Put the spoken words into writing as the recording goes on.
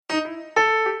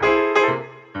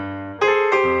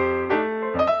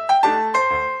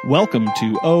Welcome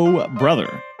to Oh Brother,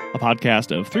 a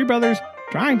podcast of three brothers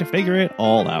trying to figure it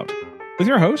all out, with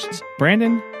your hosts,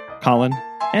 Brandon, Colin,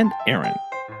 and Aaron.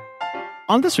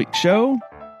 On this week's show,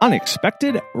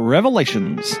 Unexpected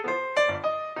Revelations.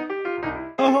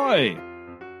 Ahoy!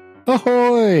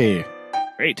 Ahoy!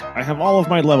 Great, I have all of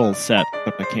my levels set,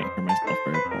 but I can't hear myself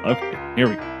very well. Okay, here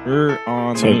we go. We're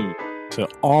on the move. So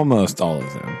almost all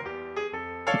of them.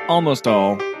 Almost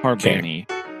all, hardly Okay. any.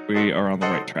 We are on the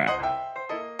right track.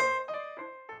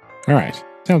 All right.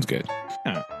 Sounds good.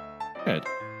 Good.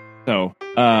 So,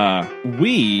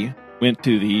 we went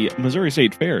to the Missouri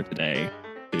State Fair today.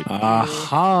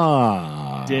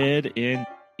 Aha! Did in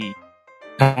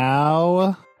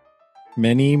How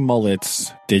many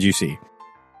mullets did you see?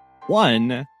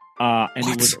 one, and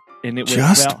What? it was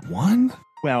Just one?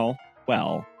 well,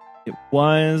 it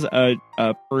was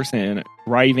a person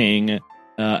driving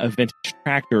a vintage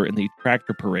tractor in the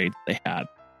tractor parade they had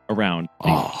around the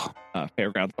Oh,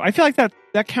 fairgrounds. I feel like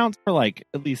that counts for like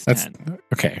at least that's 10.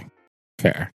 okay.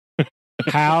 Fair.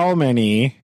 How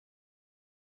many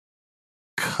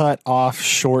cut off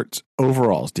short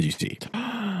overalls did you see?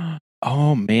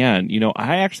 Oh man,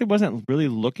 I actually wasn't really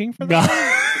looking for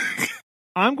that.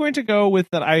 I'm going to go with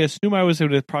that. I assume I was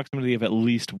in a proximity of at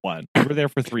least one. We were there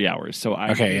for 3 hours, so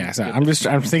I Okay, yeah. So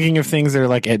I'm thinking of things that are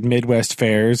like at Midwest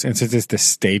fairs, and since it's the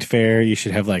state fair, you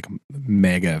should have like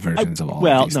mega versions of all.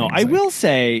 Well, of these no, things. I Like, will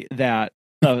say that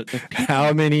the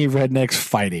how many rednecks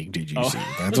fighting did you Oh. see?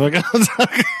 That's what I'm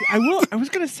talking. I was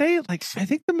going to say, like, I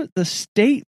think the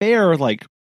state fair, like,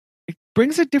 it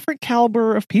brings a different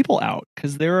caliber of people out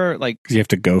because there are like You have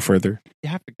to go further. you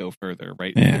have to go further,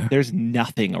 right? Yeah. There's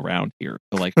nothing around here,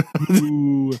 so like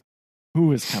who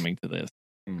is coming to this?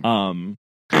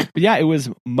 But yeah, it was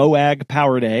Moag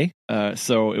Power Day,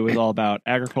 so it was all about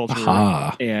agriculture,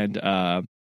 Aha. and so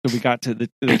we got to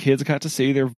the kids got to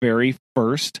see their very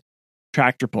first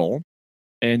tractor pull,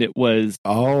 and it was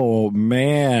Oh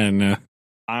man,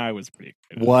 I was pretty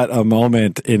excited. what a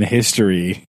moment in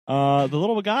history! The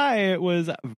little guy was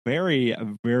very,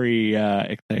 very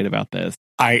excited about this.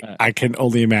 I can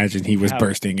only imagine he was How-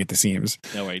 bursting at the seams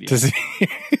No idea. to see.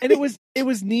 And it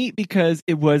was neat because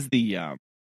it was the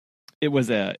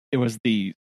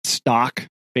stock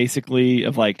basically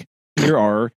of like, here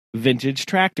are vintage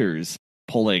tractors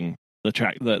pulling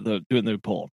the doing the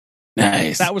pull.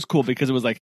 Nice. That was cool because it was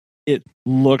like, it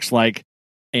looks like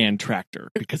an tractor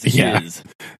because it Yeah. is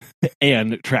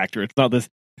an tractor. It's not this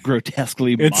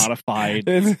grotesquely It's- modified.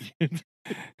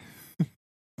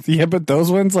 Yeah, but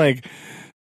those ones, like,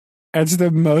 that's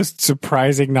the most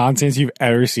surprising nonsense you've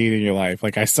ever seen in your life.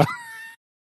 Like, I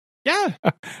Yeah.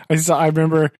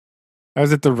 remember I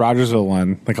was at the Rogersville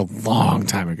one like a long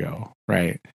time ago,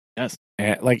 right? Yes.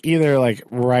 And like either like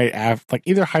right after, like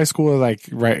either high school or like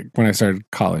right when I started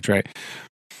college, right?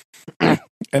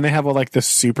 And they have all like the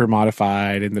super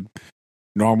modified and the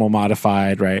normal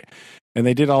modified, right? And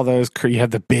they did all those. You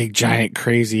have the big giant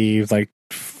crazy like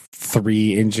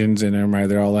 3 engines in them, right?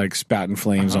 They're all like spouting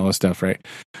flames, all this stuff, right?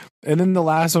 And then the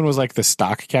last one was like the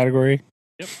stock category.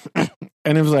 Yep.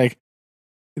 And it was like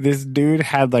this dude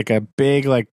had like a big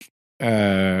like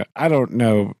I don't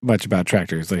know much about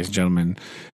tractors, ladies and gentlemen.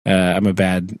 I'm a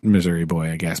bad Missouri boy,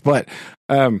 I guess. But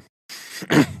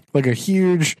like a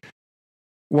huge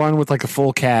one with like a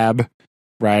full cab,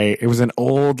 right? It was an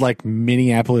old like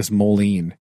Minneapolis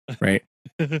Moline, right?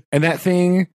 And that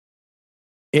thing,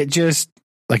 it just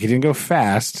like it didn't go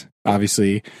fast,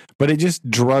 obviously, but it just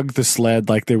drugged the sled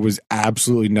like there was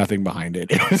absolutely nothing behind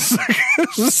it. It was, it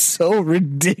was so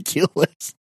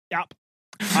ridiculous. Yep.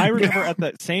 I remember at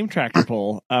that same tractor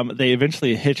pull, they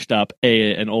eventually hitched up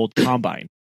an old combine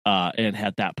and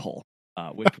had that pull,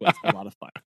 which was a lot of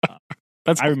fun.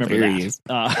 I remember hilarious.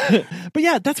 that. But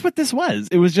yeah, that's what this was.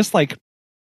 It was just like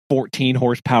 14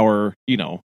 horsepower.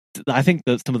 I think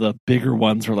some of the bigger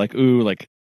ones were like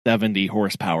 70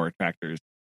 horsepower tractors.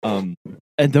 And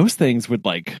those things would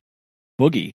like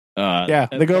boogie. Yeah,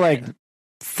 they go like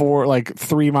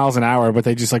 3 miles an hour, but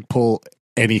they just like pull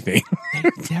anything. They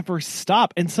never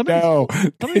stop. And some No, of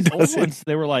it these old doesn't. ones,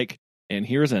 they were like, and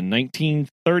here's a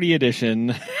 1930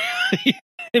 edition.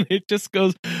 And it just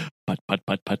goes put, put,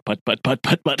 put, put, put, put, put,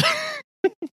 put, put.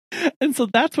 And so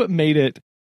that's what made it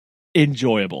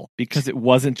enjoyable, because it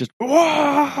wasn't just, from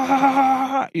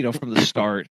the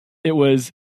start. It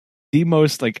was the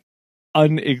most like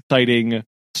unexciting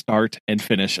start and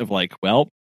finish of like, well,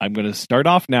 I'm going to start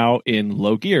off now in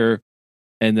low gear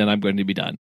and then I'm going to be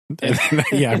done.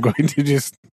 Yeah, I'm going to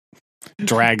just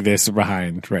drag this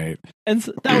behind, right? And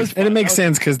so that was fun. And it makes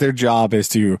sense because their job is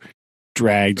to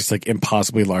drag just like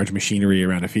impossibly large machinery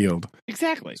around a field.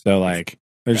 Exactly. So like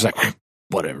they're just like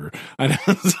whatever. I know.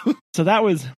 So that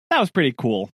was pretty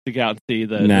cool to get out and see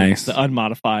the Nice. the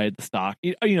unmodified stock.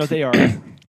 You know, they are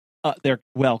they're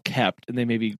well kept, and they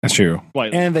may be That's true.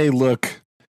 quite And they look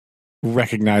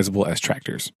recognizable as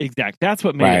tractors. exact. That's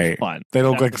what made it fun. They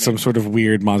don't look That's like what some made it- sort of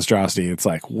weird monstrosity. It's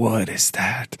like, what is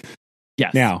that?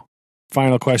 Yes. Now,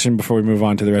 final question before we move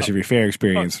on to the rest of your fair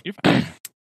experience. You're fine.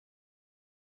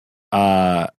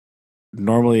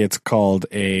 Normally it's called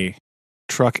a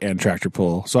truck and tractor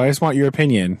pull. So I just want your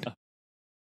opinion.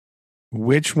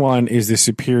 Which one is the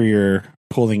superior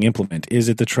pulling implement? Is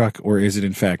it the truck or is it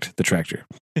in fact the tractor?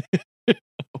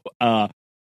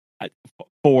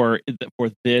 For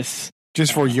this.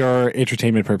 Just for your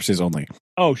entertainment purposes only.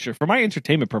 Oh, sure. For my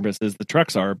entertainment purposes, the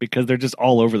trucks are, because they're just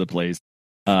all over the place.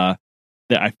 That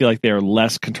I feel like they are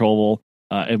less controllable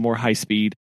and more high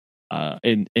speed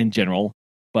in general.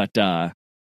 But I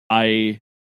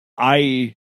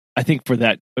think for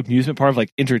that amusement part of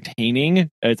like entertaining,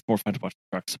 it's more fun to watch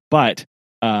the trucks. But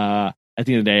at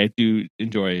the end of the day, I do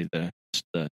enjoy the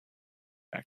track.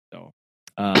 So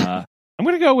I'm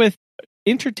gonna go with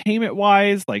entertainment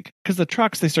wise, like, because the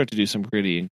trucks, they start to do some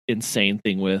pretty insane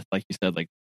thing with, like you said, like,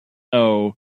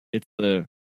 oh, it's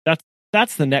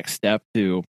that's the next step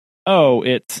to, oh,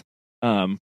 it's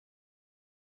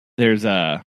there's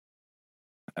all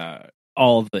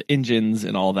of the engines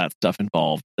and all that stuff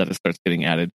involved that it starts getting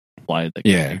added. That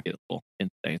can get a little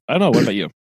insane. I don't know. What about you?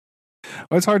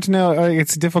 Well, it's hard to know.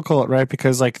 It's difficult, right?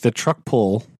 Because like the truck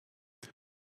pull,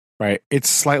 right? It's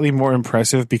slightly more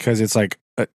impressive because it's like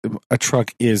a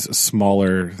truck is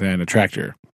smaller than a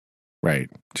tractor, right?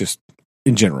 Just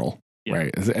in general,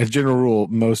 right? As a general rule,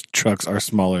 most trucks are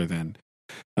smaller than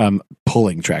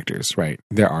pulling tractors, right?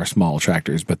 There are small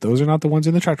tractors, but those are not the ones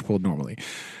in the tractor pull normally.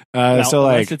 So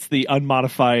like it's the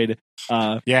unmodified.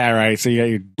 Yeah, right. So you got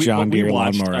your John Deere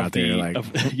lawnmower out there,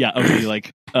 of the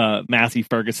like Massey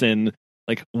Ferguson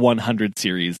like 100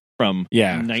 series from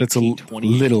that's a 1920.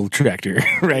 little tractor,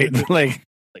 right? like,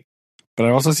 but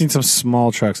I've also seen some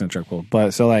small trucks in truck pull.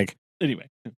 But so like anyway,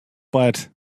 but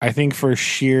I think for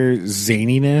sheer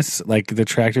zaniness, like the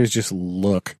tractors just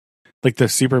look like the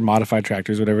super modified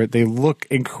tractors, whatever. They look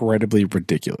incredibly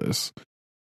ridiculous,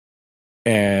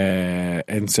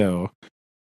 and so.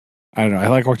 I don't know. I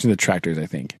like watching the tractors, I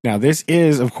think. Now, this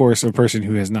is, of course, a person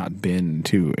who has not been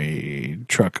to a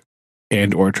truck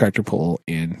and or tractor pull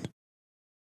in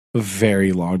a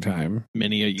very long time.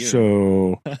 Many a year.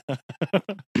 So,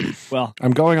 well,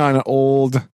 I'm going on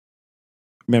old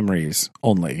memories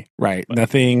only, right?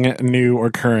 Nothing new or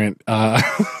current. Well,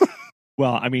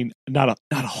 I mean, not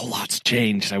a whole lot's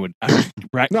changed. I would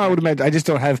imagine. I just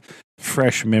don't have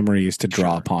fresh memories to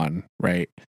draw upon, right?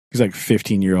 It's like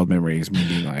 15-year-old memories, me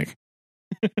being like,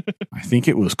 I think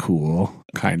it was cool,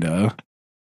 kind of.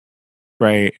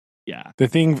 Right? Yeah. The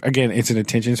thing, again, it's an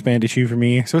attention span issue for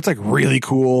me. So it's like really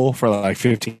cool for like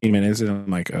 15 minutes. And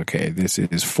I'm like, okay, this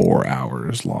is 4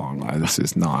 hours long. This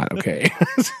is not okay.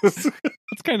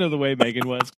 That's kind of the way Megan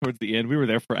was towards the end. We were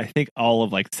there for, I think, all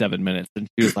of like 7 minutes. And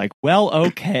she was like, well,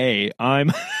 okay,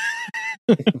 I'm...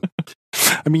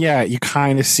 I mean, yeah, you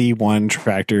kind of see one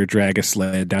tractor drag a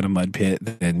sled down a mud pit,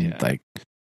 then like,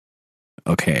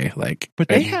 okay, like, but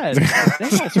they had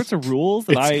all sorts of rules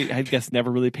that I guess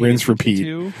never really paid rinse, attention repeat.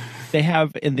 to. They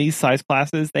have in these size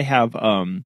classes, they have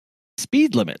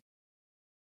speed limit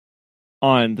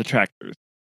on the tractors,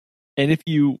 and if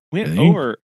you went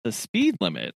over the speed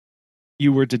limit,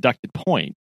 you were deducted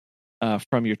point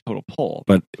from your total pull.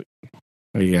 But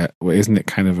yeah, well, isn't it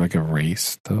kind of like a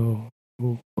race though?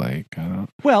 Like, I don't.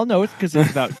 Well, no, it's because it's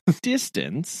about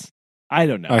distance. I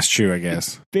don't know. That's true, I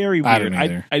guess. Very weird. I don't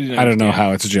either. I don't know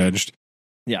how it's judged.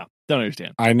 Yeah, don't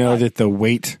understand. I know that the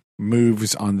weight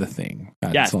moves on the thing.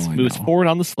 That's all I moves know. forward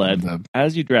on the sled.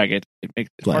 As you drag it, it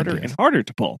makes it harder and harder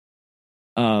to pull.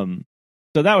 So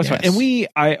that was fun. And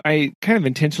I kind of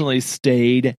intentionally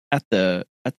stayed at the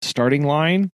starting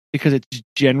line because it's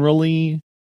generally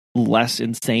less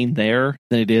insane there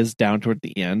than it is down toward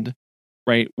the end.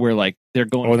 Right, where like they're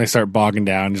going when they start bogging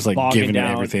down, just like giving it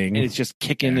everything, and it's just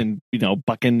kicking and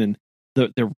bucking, and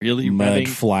they're really mud revving.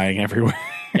 Flying everywhere.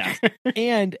 Yeah,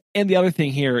 and the other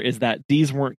thing here is that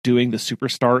these weren't doing the super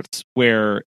starts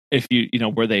where if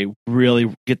where they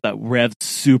really get the rev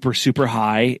super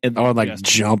high and like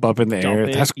jump up in the air.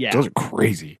 Those are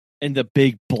crazy. And the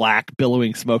big black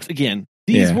billowing smokes. Again,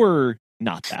 these were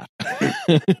not that,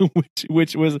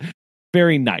 which was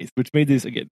very nice. Which made this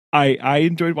again. I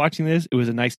enjoyed watching this. It was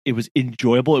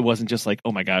enjoyable. It wasn't just like,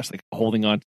 oh my gosh, like holding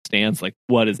on to stands, like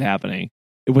what is happening?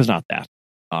 It was not that.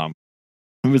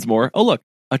 It was more, oh look,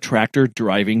 a tractor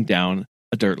driving down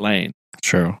a dirt lane.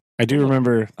 True. I do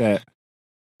remember that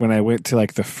when I went to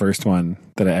like the first one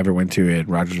that I ever went to in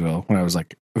Rogersville when I was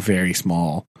like very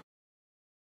small,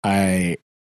 I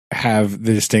have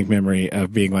the distinct memory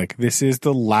of being like, this is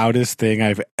the loudest thing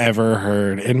I've ever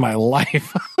heard in my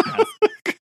life.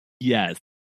 Yes.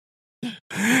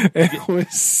 It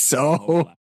was so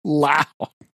loud.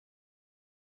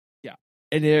 Yeah.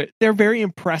 And they're very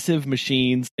impressive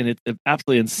machines, and it's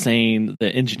absolutely insane the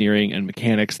engineering and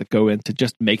mechanics that go into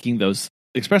just making those,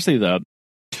 especially the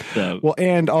well,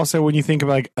 and also when you think of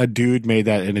like a dude made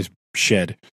that in his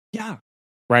shed. Yeah.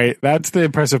 Right? That's the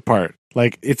impressive part.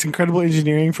 Like, it's incredible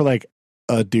engineering for like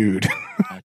a dude,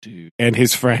 and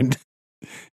his friend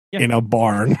in a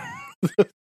barn.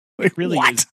 Like, really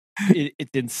what?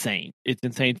 It's insane. It's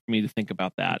insane for me to think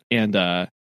about that, and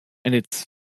it's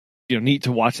neat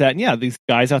to watch that. And yeah, these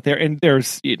guys out there, and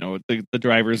there's the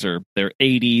drivers they're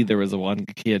 80. There was one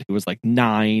kid who was like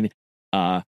 9.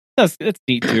 It's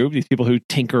neat too. These people who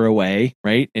tinker away,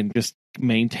 right, and just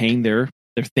maintain their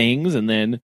things, and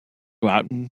then go out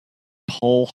and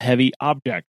pull heavy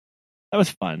objects. That was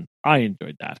fun. I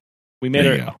enjoyed that. We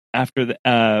made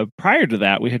prior to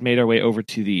that, we had made our way over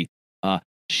to the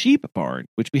sheep barn,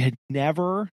 which we had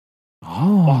never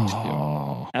walked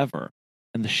to ever.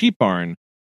 And the sheep barn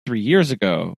 3 years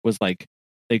ago was like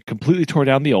they completely tore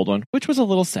down the old one, which was a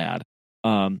little sad.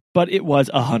 But it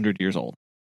was 100 years old.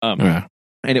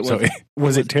 And it was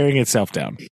was it tearing itself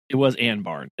down? It was Ann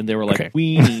Barn, and they were like,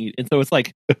 we need, and so it's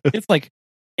like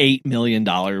 $8 million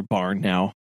barn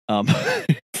now.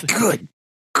 Good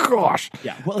gosh,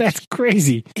 yeah, well, that's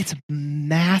crazy. It's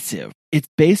massive. It's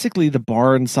basically the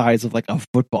barn size of like a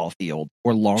football field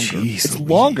or longer. Jeez, it's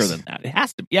longer than that. It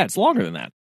has to be. Yeah, it's longer than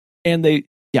that. And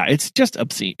it's just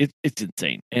obscene. It's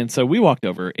insane. And so we walked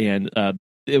over, and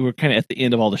they were kind of at the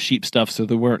end of all the sheep stuff, so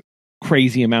there weren't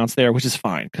crazy amounts there, which is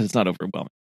fine because it's not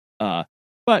overwhelming.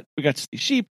 But we got to see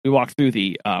sheep. We walked through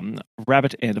the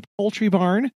rabbit and poultry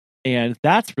barn, and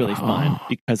that's really fun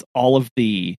because all of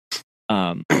the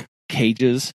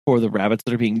cages for the rabbits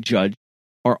that are being judged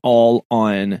are all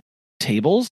on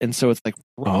tables, and so it's like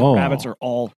the rabbits are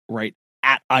all right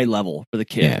at eye level for the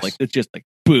kid. Yes. Like it's just like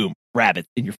boom, rabbits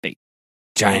in your face,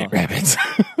 giant rabbits.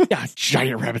 Yeah,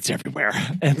 giant rabbits everywhere.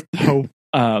 And so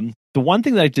the one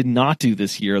thing that I did not do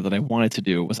this year that I wanted to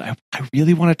do was I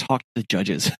really want to talk to the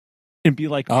judges and be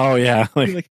like, oh yeah,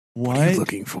 like what are you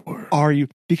looking for? Are you,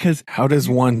 because how does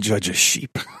one judge a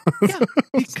sheep? Yeah,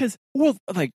 because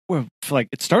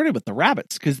it started with the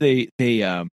rabbits because they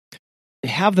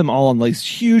have them all on these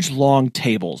huge long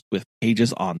tables with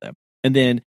cages on them, and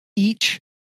then each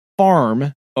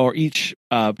farm or each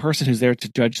person who's there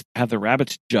to have the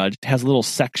rabbits judged has little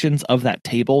sections of that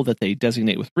table that they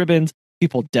designate with ribbons.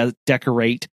 People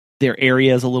decorate their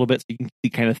areas a little bit so you can see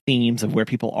kind of themes of where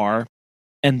people are,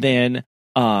 and then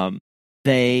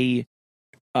they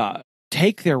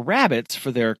take their rabbits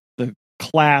for the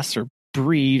class or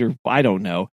breed or I don't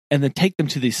know, and then take them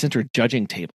to the center judging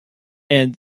table.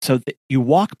 And so you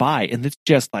walk by, and it's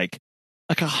just like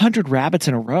 100 rabbits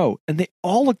in a row, and they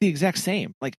all look the exact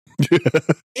same, like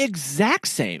exact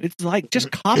same. It's like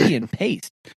just copy and paste.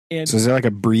 And so is there like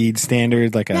a breed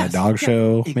standard, like a dog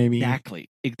show, maybe? Exactly.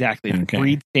 Okay.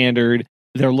 Breed standard.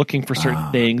 They're looking for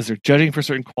certain things. They're judging for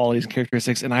certain qualities and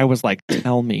characteristics. And I was like,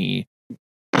 tell me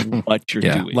what you're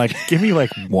doing. Like, give me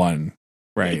like one,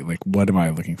 right? Like, what am I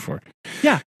looking for?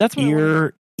 Yeah, that's what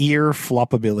ear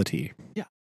floppability. Yeah,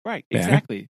 right.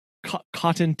 Exactly.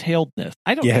 Cotton-tailedness.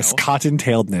 I don't know. Yes,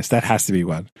 cotton-tailedness. That has to be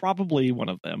one. Probably one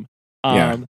of them.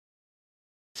 And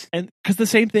because the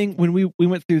same thing when we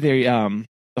went through the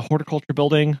horticulture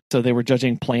building, so they were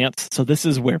judging plants. So this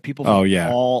is where people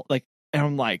all like, and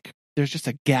I'm like, there's just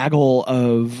a gaggle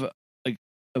of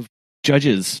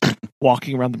judges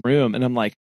walking around the room, and I'm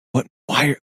like, what?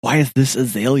 Why is this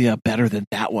azalea better than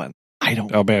that one? I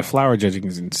don't. Oh man, flower judging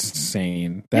is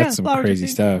insane. That's some crazy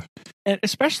stuff. And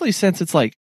especially since it's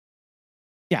like,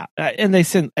 and they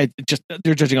send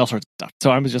they're judging all sorts of stuff.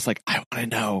 So I was just like, I want to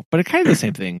know. But it's kind of the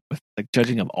same thing with like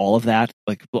judging of all of that.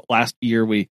 Like last year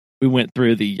we went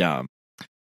through the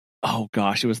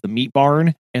it was the meat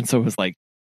barn, and so it was like,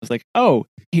 oh,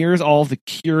 here's all the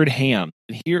cured ham,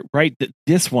 and here, right,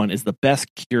 this one is the best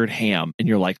cured ham, and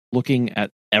you're like looking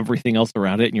at everything else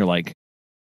around it, and you're like,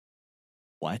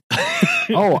 what?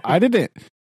 Oh, I didn't.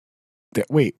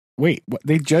 Wait. What,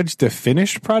 they judged the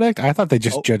finished product? I thought they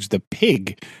just judged the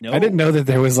pig. No. I didn't know that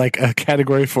there was like a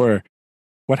category for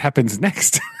what happens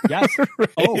next. Yes.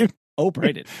 Right? Oh,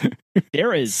 Brandon.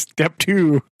 There is step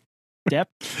 2.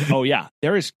 Oh yeah,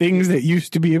 there is things that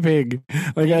used to be a pig,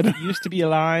 like that used to be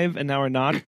alive and now are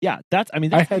not. Yeah,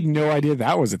 I had no idea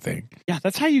that was a thing. Yeah,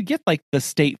 that's how you get like the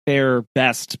state fair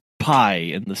best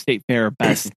pie and the State Fair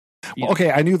best. Well,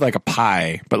 okay, I knew like a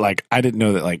pie, but like I didn't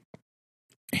know that like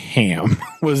ham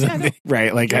was Yeah, a thing,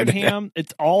 right? Like I ham.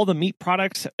 It's all the meat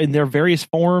products in their various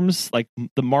forms, like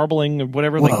the marbling or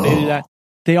whatever. Like they do that.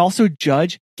 They also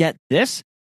judge. Get this,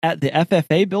 at the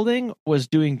FFA building was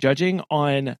doing judging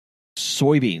on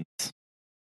soybeans.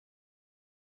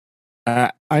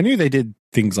 I knew they did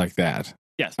things like that.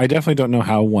 Yes, I definitely don't know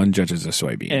how one judges a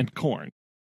soybean and corn,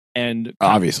 and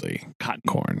obviously cotton,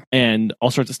 corn, and all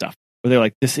sorts of stuff. Where they're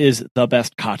like, "This is the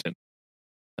best cotton."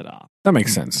 Ta-da. That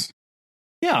makes sense.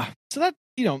 Yeah, so that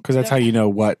because that's how you know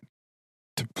what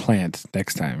to plant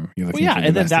next time. You're looking for the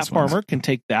and then that bestest ones. farmer can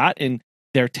take that and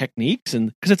their techniques,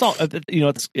 and because it's all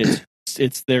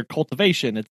it's their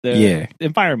cultivation, it's their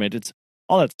environment, it's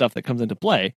all that stuff that comes into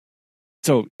play.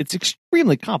 So it's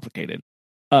extremely complicated,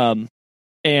 and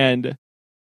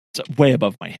it's way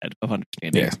above my head of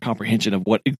understanding, comprehension of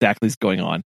what exactly is going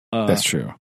on. That's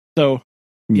true. So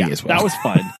Me as well. That was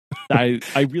fun. I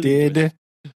really did.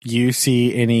 You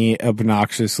see any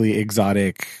obnoxiously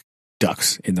exotic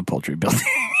ducks in the poultry building?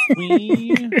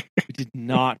 we did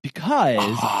not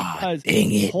because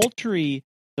dang poultry.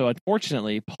 So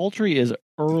unfortunately, poultry is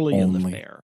early in the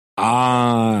fair.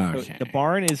 Okay. So the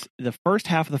barn is the first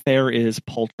half of the fair is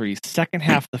poultry. Second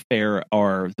half of the fair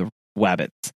are the wabbits.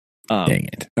 Dang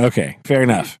it. Okay, fair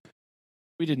enough.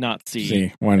 We did not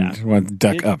see one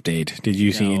duck update. Did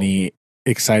you see any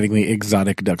excitingly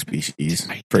exotic duck species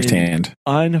firsthand?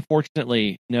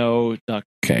 Unfortunately, no duck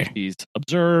species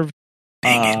observed.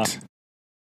 Dang it.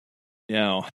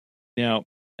 No.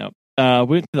 We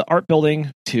went to the art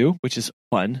building too, which is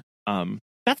fun.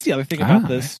 That's the other thing about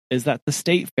this is that the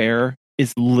state fair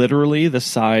is literally the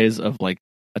size of like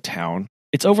a town.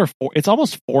 It's it's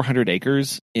almost 400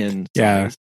 acres in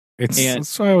size. It's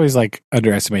so I always like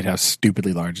underestimate how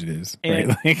stupidly large it is.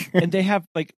 And, right? And they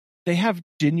have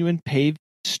genuine paved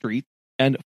streets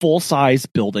and full size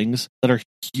buildings that are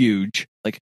huge,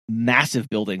 like massive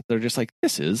buildings. They're just like,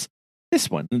 this is this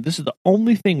one. And this is the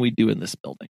only thing we do in this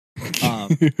building.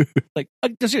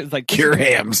 Like cure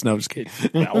hams. No, I'm just kidding.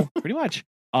 Well, pretty much.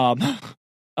 That's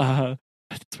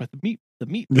what the meat.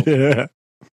 Building.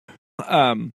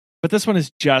 But this one is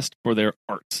just for their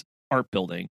art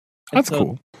building. And that's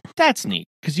cool. That's neat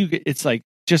because it's like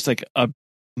just like a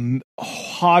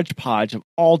hodgepodge of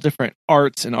all different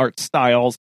arts and art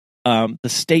styles. The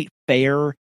state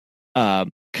fair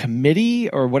committee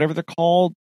or whatever they're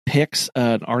called picks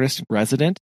an artist in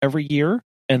resident every year,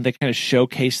 and they kind of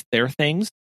showcase their things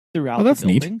throughout the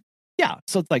building. Neat. Yeah,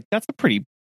 so it's like that's pretty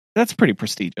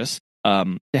prestigious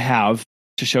to have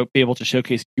to be able to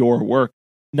showcase your work,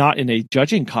 not in a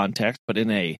judging context, but in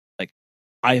a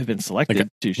I have been selected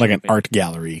like an art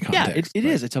gallery context. Yeah, it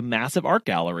is. It's a massive art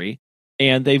gallery,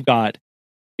 and they've got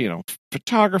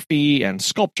photography and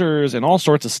sculptures and all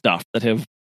sorts of stuff that have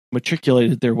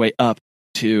matriculated their way up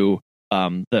to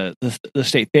the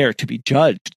state fair to be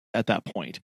judged at that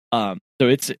point. So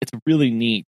it's a really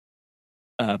neat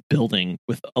building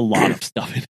with a lot of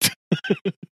stuff in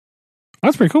it.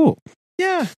 That's pretty cool.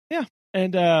 Yeah.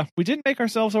 And we didn't make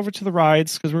ourselves over to the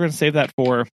rides because we're going to save that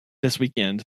for this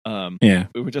weekend. We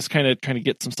were just kind of trying to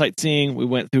get some sightseeing. We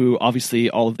went through obviously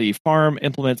all of the farm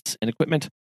implements and equipment,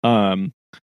 and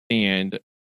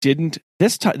didn't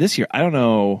this year. I don't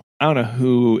know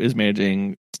who is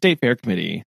managing State Fair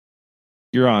Committee.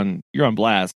 You're on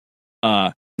blast.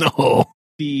 No,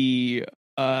 the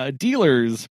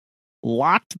dealers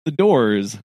locked the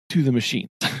doors to the machines,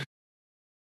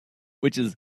 which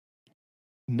is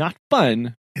not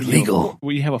fun. Illegal.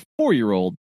 We have a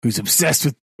 4-year-old who's obsessed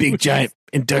with big giant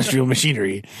industrial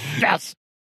machinery. Yes,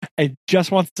 and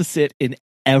just wants to sit in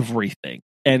everything.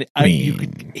 And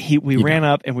we ran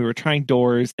up and we were trying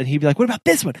doors, and he'd be like, "What about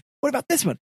this one? What about this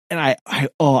one?" And I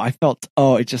felt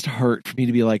it just hurt for me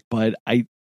to be like, "Bud, I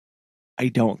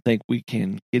don't think we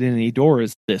can get in any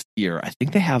doors this year. I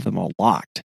think they have them all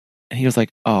locked." And he was like,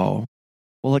 "Oh,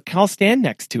 well, I'll stand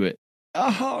next to it."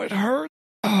 Oh, it hurt.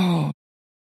 Oh,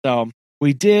 so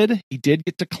we did. He did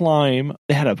get to climb.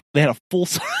 They had a full.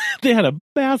 They had a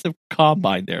massive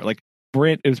combine there. Like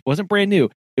it wasn't brand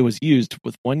new. It was used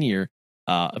with 1 year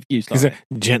of use. Is it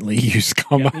gently used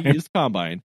combine? Gently used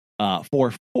combine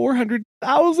for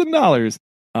 $400,000.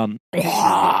 Oh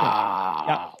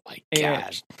my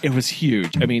gosh! It was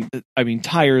huge. I mean,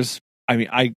 tires. I mean,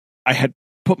 I had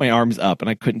put my arms up and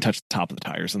I couldn't touch the top of the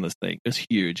tires in this thing. It was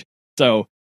huge. So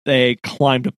they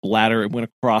climbed up the ladder and went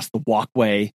across the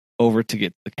walkway over to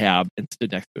get to the cab and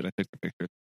stood next to it. I took the picture.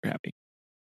 We're happy.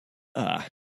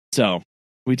 So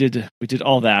we did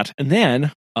all that, and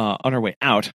then on our way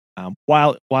out,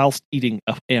 whilst eating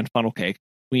and funnel cake,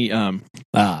 we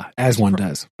as one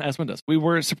does. As one does. We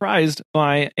were surprised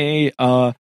by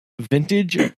a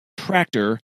vintage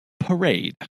tractor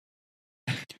parade.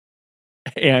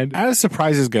 And as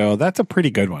surprises go, that's a pretty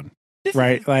good one,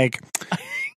 right? Like,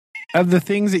 of the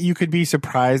things that you could be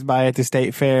surprised by at the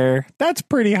state fair, that's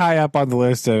pretty high up on the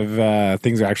list of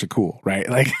things that are actually cool, right?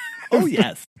 Like, oh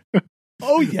yes,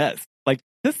 like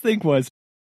this thing was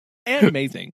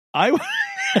amazing. I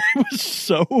was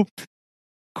so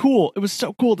cool. It was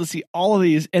so cool to see all of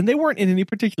these, and they weren't in any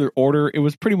particular order. It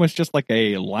was pretty much just like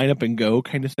a line up and go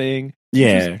kind of thing.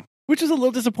 Yeah. Which is a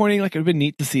little disappointing. Like, it would have been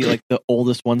neat to see like the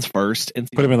oldest ones first and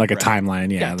put them in like a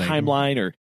timeline. Yeah, like, timeline,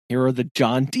 or here are the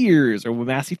John Deeres or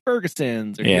Massey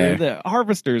Fergusons, or here are the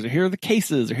Harvesters, or here are the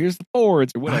Cases, or here's the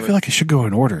Fords, or whatever. I feel like it should go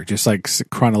in order, just like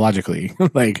chronologically.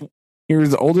 Like,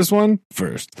 here's the oldest one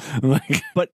first. Like,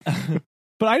 but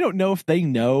I don't know if they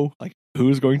know like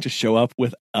who's going to show up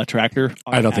with a tractor.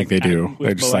 I don't think they do.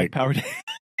 They're just like powered.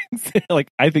 Like,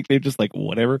 I think they're just like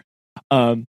whatever.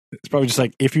 It's probably just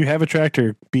like, if you have a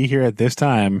tractor, be here at this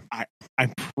time.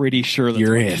 I'm pretty sure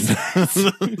you're in.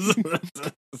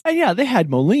 And yeah, they had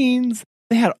Molines.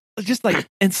 They had just like,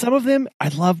 and some of them, I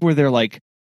love where they're like,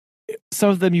 some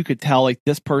of them you could tell like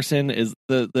this person is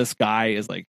this guy is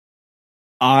like,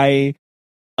 I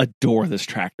adore this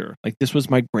tractor. Like, this was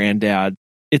my granddad.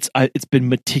 It's been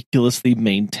meticulously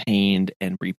maintained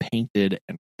and repainted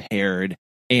and repaired,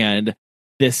 and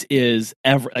this is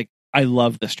like, I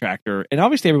love this tractor, and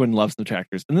obviously everyone loves the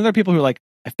tractors. And then there are people who are like,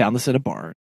 I found this at a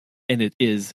barn, and it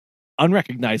is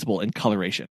unrecognizable in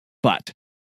coloration. But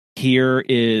here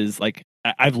is like,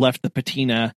 I've left the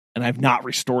patina and I've not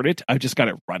restored it. I've just got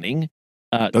it running.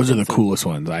 Those are the coolest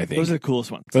ones, I think. Those are the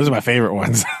coolest ones. Those are my favorite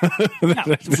ones.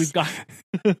 Yeah,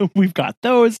 so we've got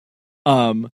those.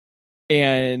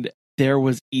 And there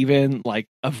was even like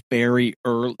there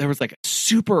was like a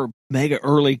super mega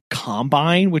early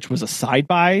combine, which was a side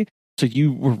by. So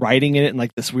you were riding in it in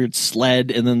like this weird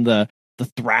sled, and then the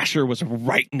thrasher was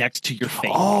right next to your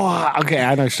face. Oh, okay.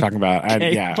 I know what you're talking about.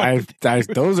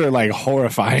 Those are like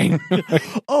horrifying.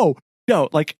 Oh, no.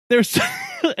 Like, there's,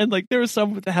 and like, there was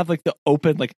some that have like the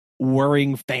open, like,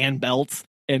 whirring fan belts.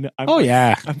 And I'm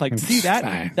like, see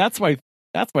that? That's why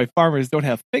farmers don't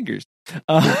have fingers.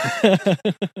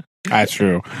 That's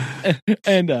true.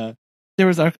 And there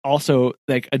was also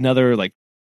like another like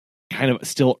kind of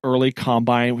still early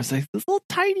combine was like this little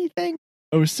tiny thing.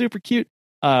 It was super cute.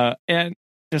 And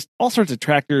just all sorts of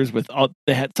tractors with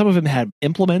some of them had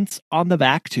implements on the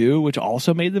back too, which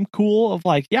also made them cool. Of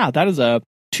like, yeah, that is a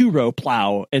 2-row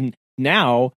plow, and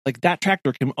now like that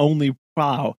tractor can only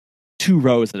plow 2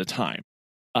 rows at a time.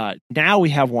 Now we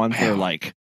have ones that are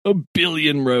like 1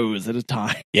 billion rows at a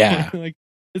time. Yeah, like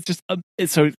it's just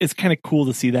it's kind of cool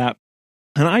to see that.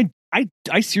 And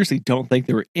I seriously don't think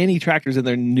there were any tractors in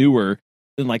there newer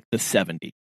than like the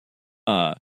 70,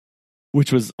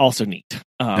 which was also neat.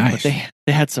 Nice. But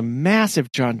they had some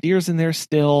massive John Deeres in there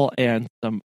still, and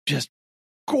some just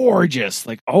gorgeous,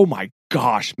 like, oh my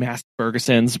gosh, Massey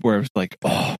Fergusons, where it was like,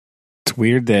 oh. It's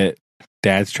weird that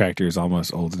Dad's tractor is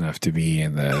almost old enough to be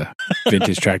in the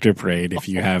vintage tractor parade. If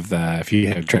you have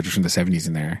tractors from the 70s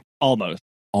in there, almost.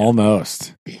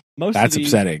 That's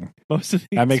upsetting. Most of these,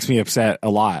 that makes me upset a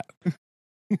lot.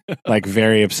 Like,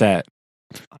 very upset.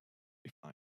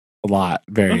 A lot.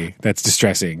 Very. That's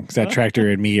distressing. That tractor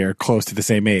and me are close to the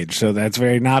same age, so that's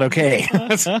very not okay.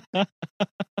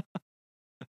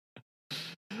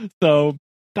 So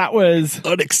that was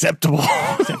unacceptable.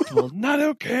 Not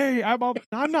okay.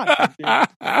 I'm not.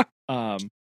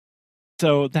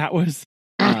 So that was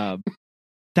a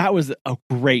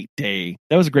great day.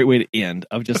 That was a great way to end,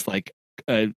 of just like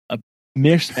a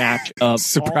mismatch of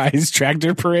surprise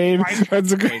tractor parade.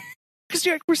 That's a great. Because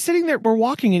we're sitting there, we're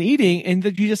walking and eating, and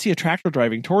you just see a tractor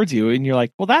driving towards you, and you're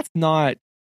like, well, that's not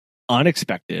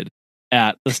unexpected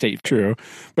at the state fair. True.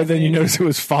 But then you notice it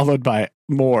was followed by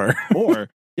more.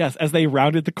 Yes, as they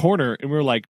rounded the corner, and we're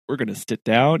like, we're going to sit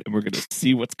down and we're going to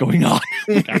see what's going on.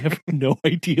 Like, I have no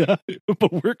idea,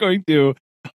 but we're going to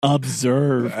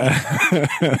observe.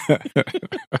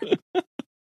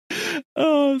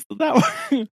 Oh, so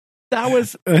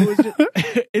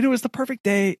it was the perfect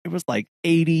day. It was like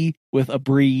 80 with a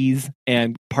breeze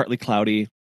and partly cloudy.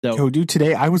 So, yo, dude,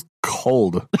 today I was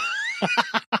cold.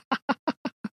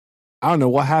 I don't know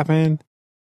what happened.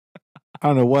 I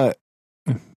don't know what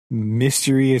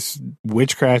mysterious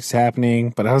witchcraft is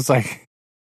happening, but I was like,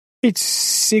 it's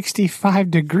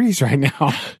 65 degrees right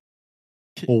now.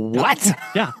 What?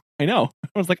 Yeah, I know.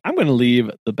 I was like, I'm going to leave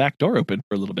the back door open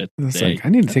for a little bit. It's like, I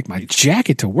need to take my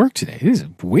jacket to work today. This is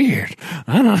weird.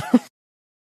 I don't know.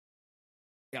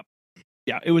 Yep.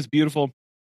 Yeah, it was beautiful.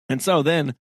 And so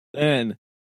then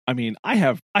I mean, I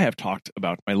have talked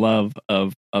about my love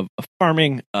of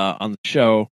farming on the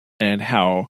show, and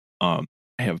how I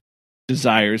have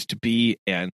desires to be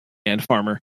an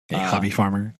farmer, a hobby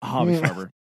farmer. A hobby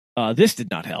farmer. This did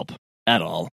not help at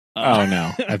all. Oh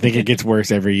no! I think it gets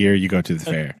worse every year you go to the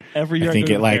fair. Every year I think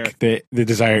the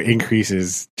desire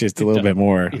increases just a little bit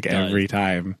more every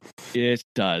time. It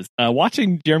does.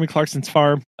 Watching Jeremy Clarkson's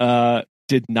farm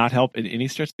did not help in any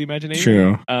stretch of the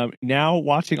imagination. True. Now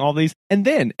watching all these, and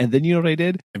then you know what I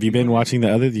did? Have you been watching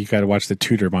the other? You got to watch the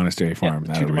Tudor Monastery farm.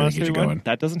 That'll really get you going.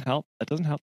 That doesn't help. So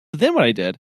then what I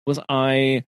did was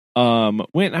I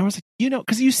went. I was like,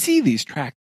 because you see these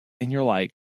tractors and you're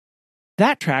like,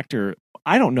 that tractor,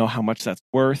 I don't know how much that's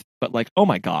worth, but like, oh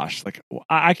my gosh, like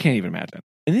I can't even imagine.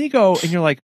 And then you go and you're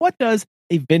like, what does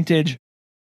a vintage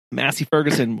Massey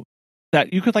Ferguson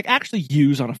that you could like actually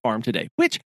use on a farm today?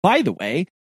 Which, by the way,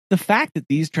 the fact that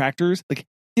these tractors, like,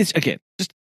 it's again,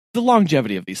 just the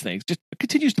longevity of these things just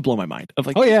continues to blow my mind. Of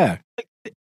like, oh yeah,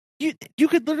 like, you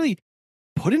could literally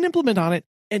put an implement on it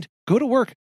and go to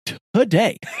work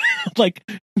today. Like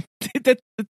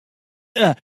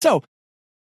that. So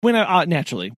when I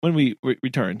naturally when we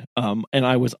returned, and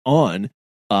I was on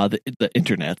the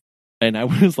internet, and I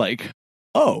was like,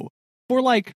 oh, for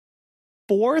like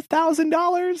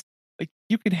 $4,000, like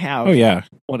you can have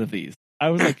one of these. I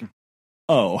was like,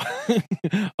 oh,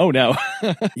 oh no.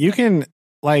 You can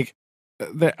like.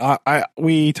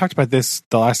 We talked about this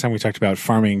the last time we talked about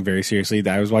farming very seriously.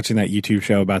 I was watching that YouTube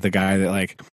show about the guy that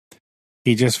like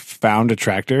he just found a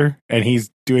tractor and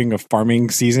he's doing a farming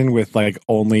season with like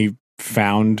only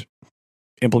found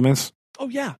implements. Oh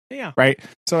yeah, right.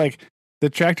 So like the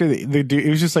tractor, the dude, it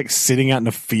was just like sitting out in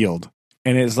the field,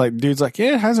 and it's like dude's like,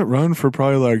 yeah, it hasn't run for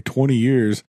probably like 20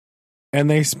 years, and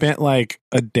they spent like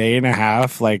a day and a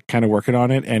half like kind of working on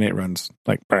it, and it runs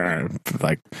like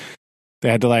they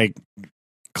had to like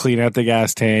clean out the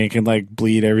gas tank and like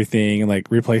bleed everything and like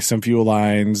replace some fuel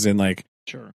lines and like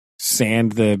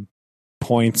sand the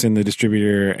points in the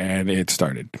distributor, and it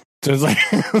started. So it's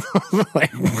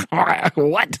like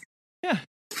what? Yeah.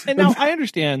 And now I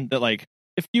understand that like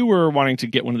if you were wanting to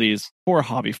get one of these for a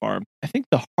hobby farm, I think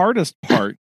the hardest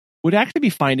part would actually be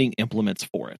finding implements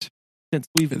for it. Since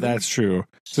that's true.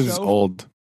 So it's old.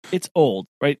 It's old,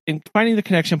 right? And finding the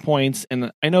connection points,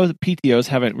 and I know that PTOs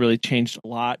haven't really changed a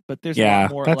lot, but there's a lot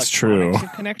more that's true.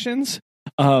 Connections.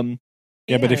 But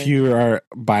if you are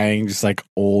buying just like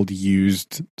old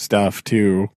used stuff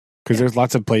too, because there's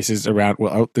lots of places around.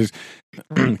 Well, there's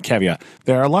caveat.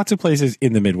 There are lots of places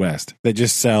in the Midwest that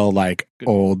just sell like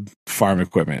old farm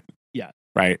equipment. Yeah.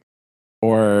 Right.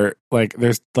 Or like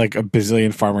there's like a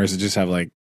bazillion farmers that just have like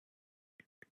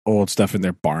old stuff in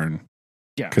their barn.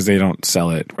 Yeah. Because they don't sell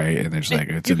it, right? And they're just like,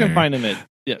 it's you can find them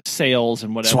at sales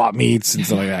and whatever. Swap meets and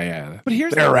stuff like that, yeah. But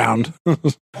they're around.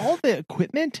 All the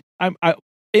equipment, I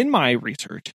in my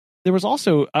research, there was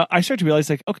also, I started to realize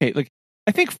like, okay, like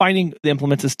I think finding the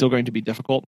implements is still going to be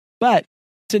difficult. But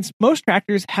since most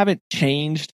tractors haven't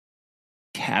changed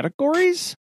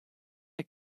categories, like,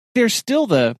 there's still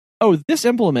this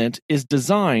implement is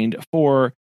designed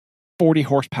for 40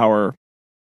 horsepower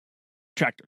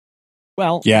tractor.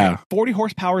 Well, 40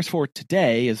 horsepower for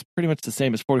today is pretty much the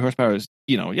same as 40 horsepower is,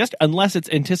 unless it's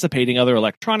anticipating other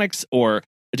electronics or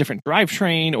a different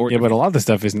drivetrain or but a lot of the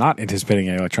stuff is not anticipating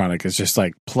electronic. It's just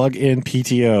like plug in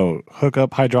PTO, hook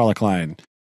up hydraulic line,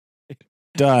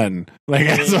 done. Like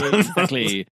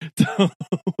exactly.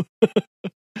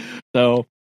 So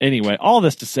anyway, all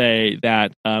this to say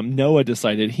that Noah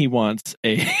decided he wants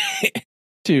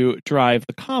to drive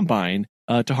the combine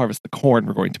to harvest the corn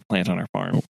we're going to plant on our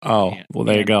farm. Oh, well,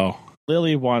 there you go.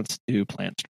 Lily wants to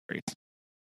plant strawberries.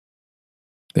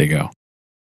 There you go.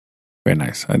 Very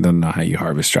nice. I don't know how you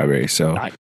harvest strawberries, so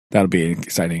that'll be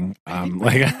exciting. I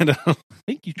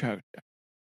think you tried.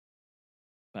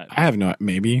 But I have no.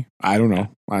 Maybe I don't know.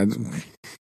 But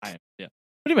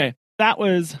anyway, that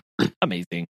was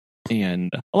amazing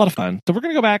and a lot of fun. So we're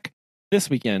gonna go back this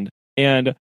weekend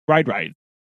and ride.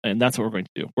 And that's what we're going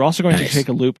to do. We're also going to take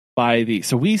a loop by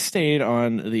so we stayed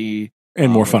on the...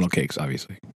 And more funnel cakes,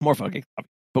 obviously. More funnel cakes.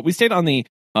 But we stayed on the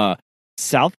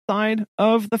south side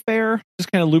of the fair,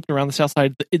 just kind of looped around the south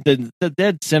side. The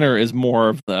dead center is more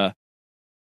of the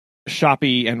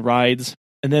shoppy and rides.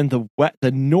 And then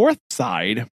the north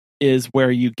side is where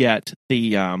you get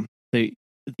the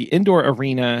indoor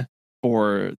arena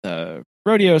for the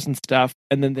rodeos and stuff.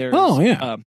 And then there's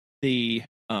the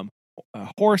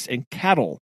horse and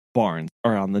cattle barns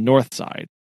are on the north side.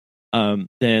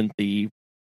 Then the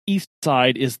east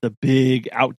side is the big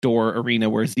outdoor arena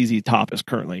where ZZ Top is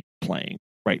currently playing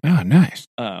right now. Oh, nice.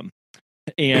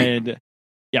 And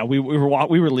yeah, we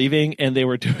were leaving, and they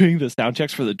were doing the sound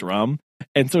checks for the drum,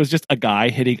 and so it's just a guy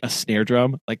hitting a snare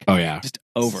drum, like Oh yeah, just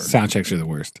over, sound checks are the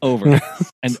worst. over,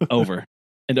 and over,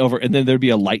 and over, and then there'd be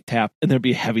a light tap, and there'd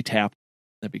be a heavy tap,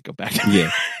 then we'd go back.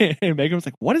 Yeah, and Megan was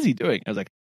like, "What is he doing?" I was like,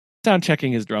 "Sound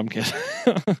checking his drum kit."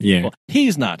 Yeah. Well,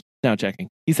 he's not sound checking.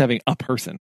 He's having a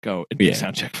person go and do Yeah.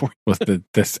 sound check for him. Well, the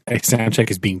sound check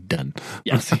is being done.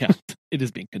 Yes, yeah, it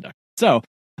is being conducted. So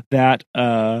that,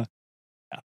 yep.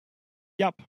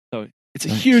 So it's a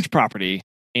Nice. huge property,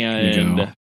 you and go.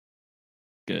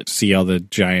 good. See all the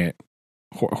giant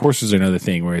horses are another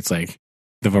thing where it's like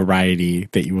the variety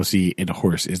that you will see in a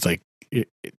horse is like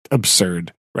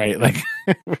absurd, right? Like,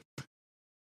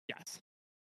 Yes.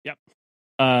 Yep.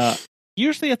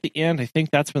 Usually at the end, I think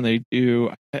that's when they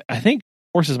do. I think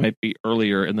horses might be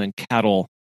earlier, and then cattle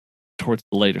towards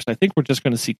the later. So I think we're just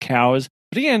going to see cows.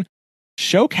 But again,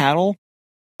 show cattle.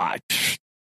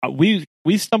 We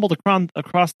stumbled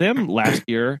across them last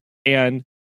year, and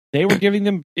they were giving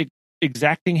them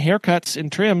exacting haircuts and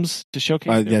trims to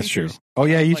showcase. that's true. Oh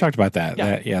yeah, you talked about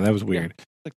that. Yeah. That was weird.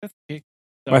 Like, that's okay.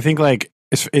 I think like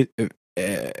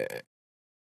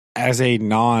as a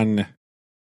non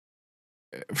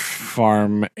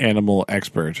farm animal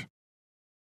expert,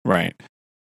 right?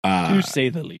 To say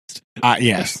the least.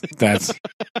 Yes, that's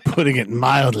putting it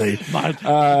mildly.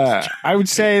 I would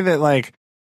say that like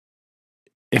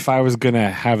if I was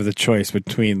gonna have the choice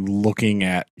between looking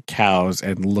at cows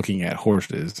and looking at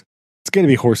horses, it's gonna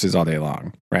be horses all day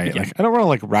long, right? Yeah. Like I don't want to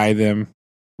like ride them,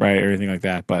 right, or anything like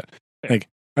that. But like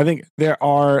I think there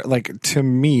are like to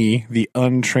me, the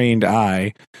untrained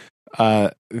eye,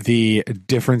 the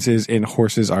differences in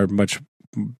horses are much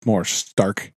more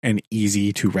stark and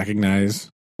easy to recognize,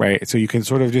 right? So you can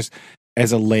sort of just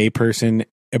as a lay person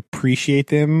appreciate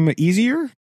them easier,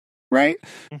 right?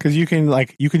 Because you can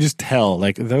just tell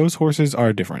like those horses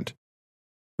are different,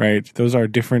 right? Those are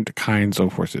different kinds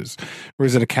of horses.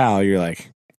 Whereas at a cow, you're like,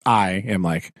 I am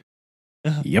like,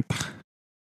 yep,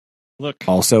 Look,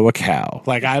 also a cow.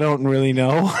 Like I don't really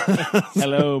know.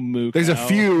 hello, moo. There's a cow.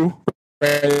 few.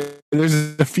 Right?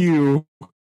 There's a few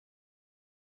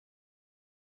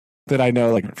that I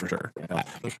know, like for sure.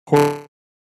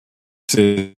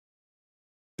 Horses.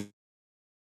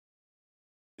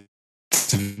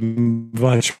 It's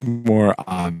much more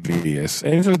obvious,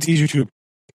 and so it's easier to be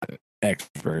an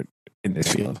expert in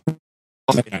this field.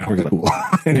 Horses are cool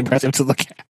and impressive to look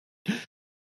at.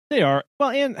 They are.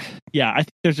 Well, and yeah, I think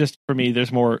there's just for me,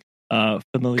 there's more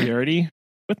familiarity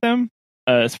with them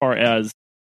as far as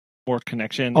more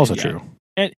connection. Also yeah. true.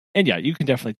 And yeah, you can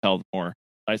definitely tell more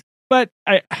size. But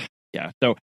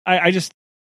so I just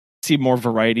see more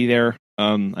variety there.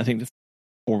 I think that's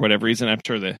for whatever reason. I'm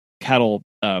sure the cattle,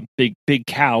 big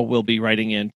cow will be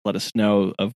writing in to let us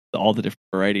know of all the different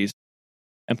varieties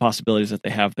and possibilities that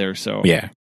they have there. So Yeah.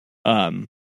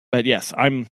 But yes,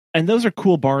 and those are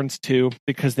cool barns too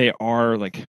because they are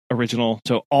like original.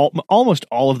 So almost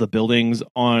all of the buildings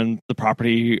on the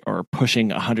property are pushing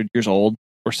 100 years old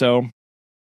or so,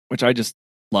 which I just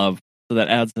love. So that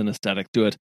adds an aesthetic to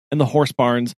it. And the horse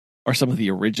barns are some of the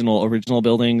original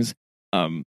buildings.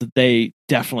 They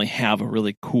definitely have a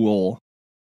really cool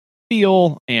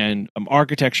feel and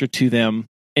architecture to them,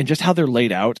 and just how they're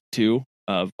laid out too,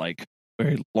 of like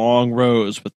very long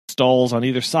rows with stalls on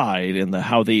either side, and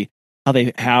how they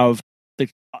have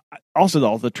also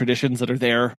all the traditions that are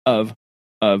there of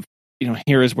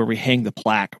here is where we hang the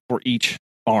plaque for each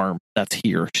farm that's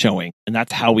here showing, and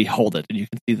that's how we hold it. And you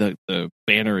can see the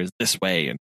banner is this way,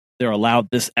 and they're allowed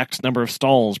this X number of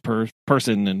stalls per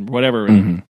person and whatever.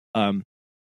 Mm-hmm.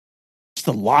 Just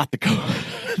a lot that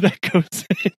goes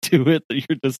into it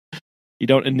that you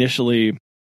don't initially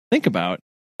think about.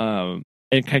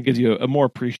 It kind of gives you a more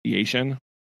appreciation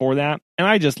for that, and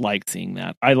I just like seeing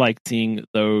that. I like seeing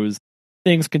those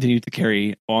things continue to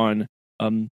carry on.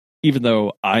 Even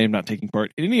though I am not taking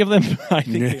part in any of them, I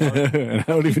think they are. I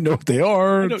don't even know what they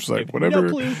are. It's like whatever. No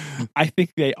clue. I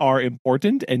think they are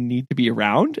important and need to be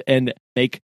around and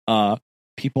make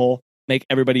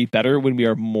everybody better when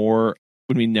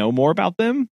we know more about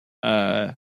them.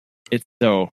 It's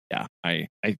so yeah. I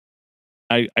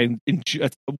enjoy,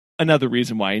 that's another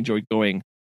reason why I enjoy going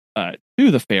to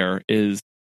the fair is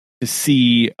to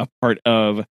see a part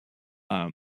of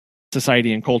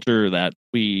society and culture that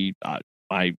we.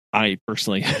 I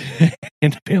personally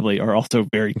and the family are also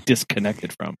very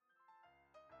disconnected from.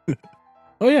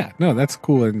 Oh yeah, no, that's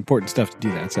cool and important stuff to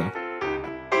do that. So,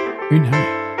 very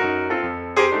nice.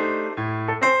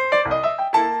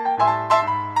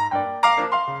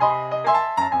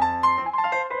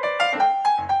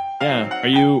 Yeah, are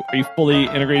you fully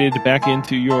integrated back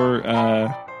into your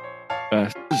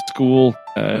school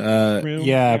room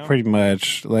Yeah, now? pretty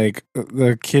much. Like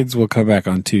the kids will come back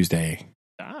on Tuesday,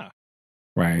 Ah.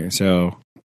 right? So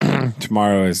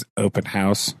tomorrow is open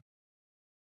house.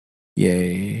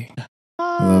 Yay!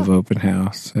 I love open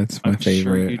house. That's my I'm sure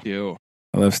favorite. you do.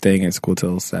 I love staying at school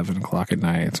till 7:00 at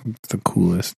night. It's the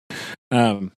coolest.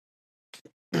 So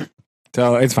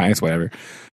it's fine. It's whatever.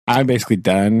 I'm basically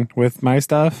done with my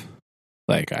stuff.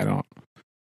 Like I don't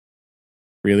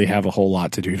really have a whole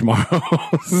lot to do tomorrow,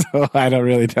 so I don't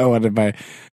really know what I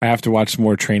have to watch some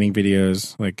more training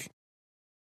videos, like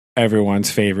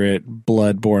everyone's favorite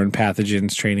bloodborne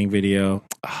pathogens training video.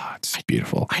 Oh, it's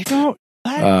beautiful. I don't.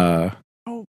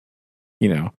 You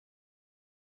know,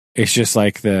 it's just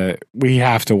like we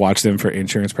have to watch them for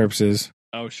insurance purposes.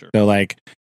 Oh, sure. So like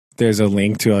there's a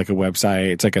link to like a website.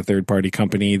 It's like a third party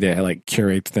company that like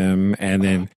curates them, and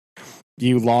then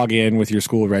you log in with your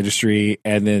school registry,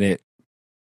 and then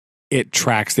it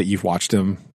tracks that you've watched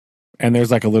them. And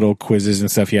there's like a little quizzes and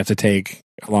stuff you have to take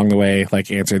along the way,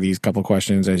 like answer these couple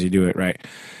questions as you do it, right?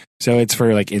 So it's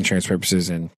for like insurance purposes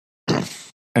and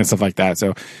stuff like that.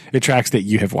 So it tracks that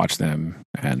you have watched them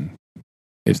and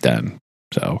it's done.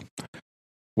 So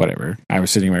whatever. I was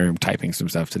sitting in my room typing some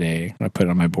stuff today. I put it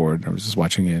on my board. I was just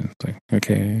watching it. It's like,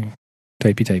 okay,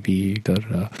 typey, da da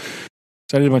da.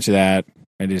 So I did a bunch of that.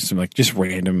 I did some like just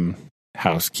random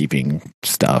housekeeping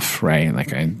stuff, right?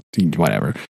 Like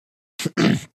whatever.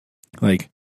 Like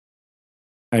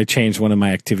I changed one of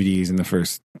my activities in the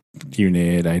first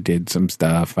unit. I did some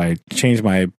stuff. I changed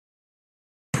my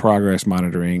progress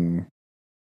monitoring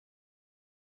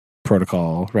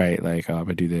protocol, right? Like, I'm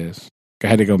gonna do this. I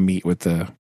had to go meet with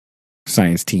the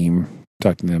science team,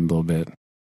 talk to them a little bit.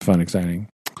 Fun, exciting.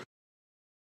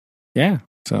 Yeah.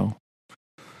 So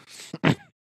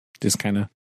just kind of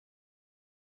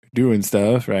doing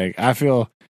stuff, right? I feel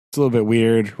it's a little bit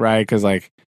weird, right? Because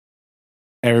like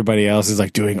everybody else is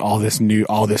like doing all this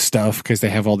stuff because they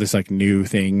have all this like new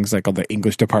things. Like all the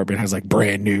English department has like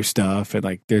brand new stuff, and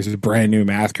like there's a brand new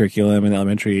math curriculum in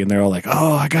elementary, and they're all like,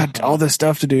 "Oh, I got all this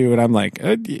stuff to do," and I'm like,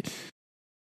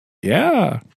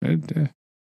 "Yeah,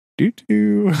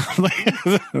 do like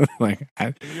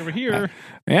over here."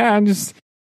 I'm just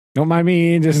don't mind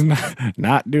me just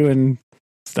not doing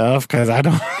stuff because I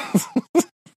don't.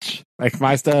 Like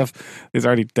my stuff is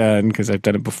already done because I've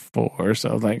done it before.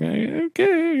 So I'm like,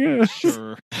 okay, yeah.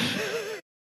 Sure.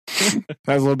 That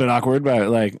was a little bit awkward, but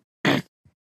like,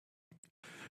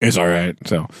 it's all right.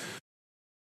 So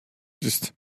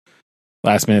just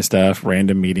last minute stuff,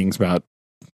 random meetings about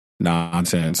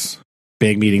nonsense.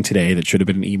 Big meeting today that should have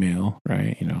been an email,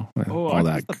 right? You know, all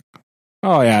that.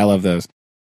 Oh yeah, I love those.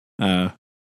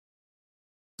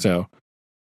 So,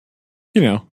 you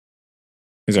know,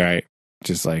 it's all right.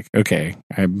 Just like, okay,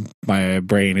 my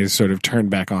brain is sort of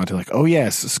turned back on to like, oh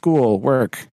yes, school,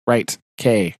 work, right,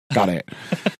 okay, got it.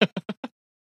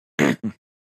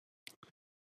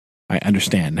 I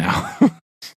understand now.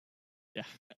 Yeah,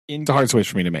 it's a hard switch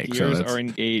for me to make. Ears so are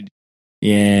engaged.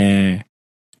 Yeah,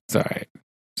 it's all right.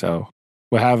 So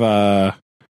we'll have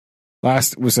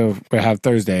we have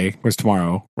Thursday was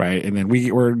tomorrow, right, and then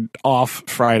we're off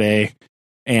Friday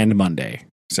and Monday.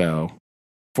 So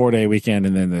 4-day weekend,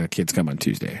 and then the kids come on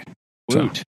Tuesday.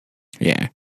 Woot. So, yeah.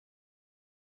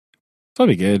 So it'll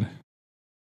be good.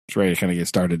 Just ready to kind of get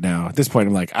started now. At this point,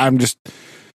 I'm like, we're just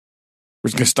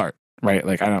going to start, right?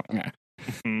 Like,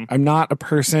 I'm not a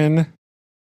person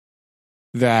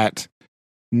that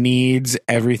needs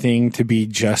everything to be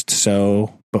just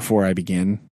so before I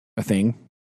begin a thing,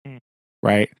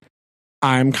 right?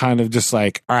 I'm kind of just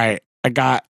like, all right, I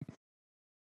got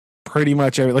pretty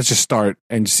much let's just start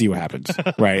and see what happens,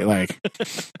 right? Like,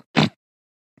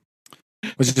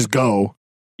 let's just go.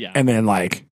 Yeah. And then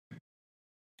like,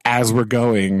 as we're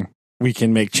going, we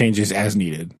can make changes as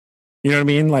needed. You know what I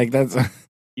mean? Like that's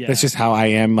just how I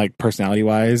am, like personality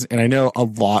wise. And I know a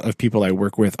lot of people I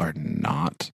work with are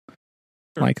not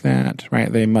like that,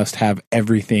 right? They must have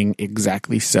everything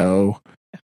exactly so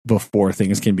before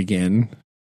things can begin.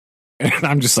 And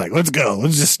I'm just like, let's go.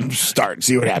 Let's just start and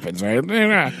see what happens, right?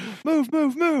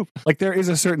 Move. Like there is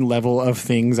a certain level of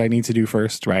things I need to do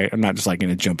first, right? I'm not just like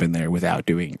going to jump in there without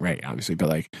doing, right? Obviously, but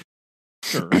like,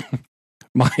 sure.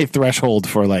 My threshold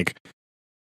for like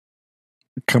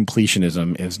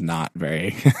completionism is not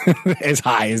very as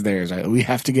high as theirs. Right? We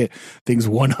have to get things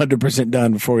 100%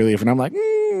 done before we leave. And I'm like,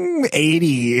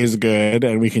 80 is good.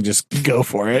 And we can just go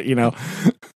for it, you know?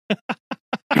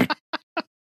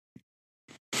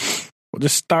 We'll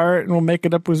just start and we'll make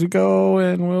it up as we go,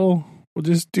 and we'll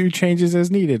just do changes as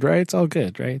needed, right? It's all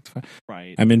good, right? It's fine.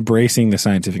 Right. I'm embracing the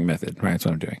scientific method, right? That's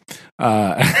what I'm doing.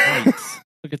 Right.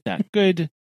 Look at that. Good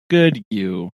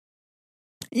you.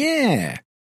 Yeah.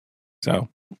 So,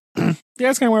 yeah,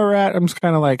 that's kind of where we're at. I'm just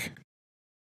kind of like,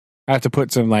 I have to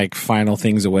put some like final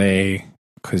things away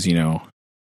because, you know,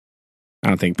 I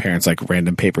don't think parents like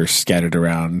random papers scattered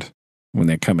around when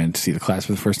they come in to see the class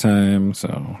for the first time.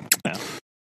 So,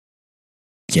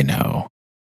 you know,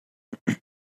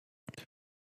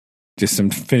 just some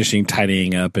finishing,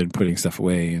 tidying up and putting stuff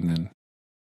away. And then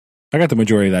I got the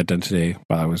majority of that done today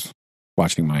while I was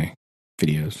watching my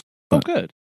videos. Oh,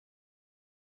 good.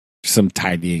 Some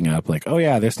tidying up, like, oh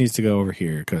yeah, this needs to go over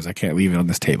here because I can't leave it on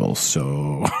this table.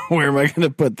 So where am I going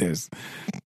to put this?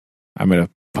 I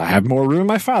have more room in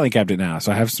my filing cabinet now,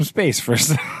 so I have some space for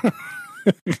stuff.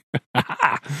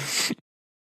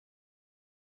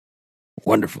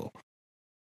 Wonderful.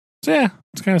 So yeah,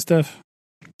 it's kind of stuff.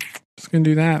 Just gonna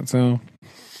do that. So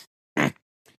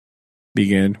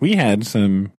begin. We had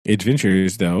some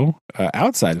adventures though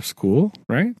outside of school,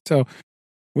 right? So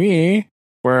we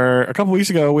were a couple weeks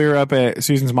ago. We were up at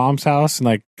Susan's mom's house, and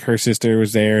like her sister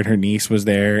was there, and her niece was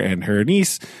there, and her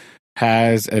niece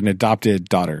has an adopted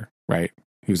daughter, right?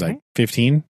 Who's like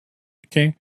 15.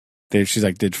 Okay, she's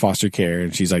like did foster care,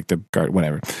 and she's like the guard,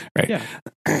 whatever, right?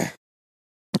 Yeah.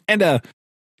 And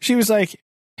she was like,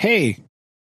 "Hey,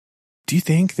 do you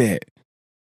think that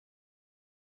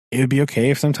it would be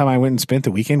okay if sometime I went and spent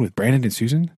the weekend with Brandon and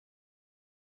Susan?"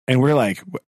 And we're like,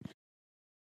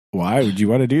 why would you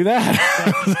want to do that?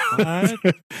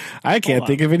 I can't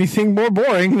think of anything more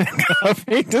boring than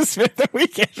coming to spend the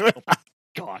weekend with.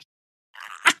 Gosh.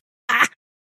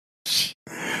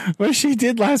 What she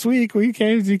did last week,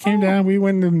 she came down, we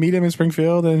went to meet him in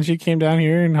Springfield, and she came down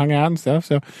here and hung out and stuff.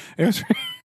 So it was,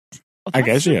 I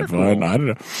guess she had fun. Cool. I don't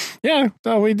know. Yeah,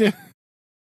 so we did.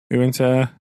 We went to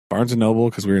Barnes and Noble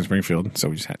because we were in Springfield, so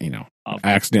we just had,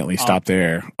 accidentally stopped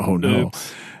there. Oh no.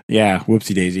 Oops. Yeah,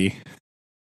 whoopsie daisy.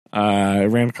 I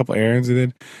ran a couple errands and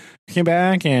then came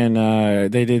back, and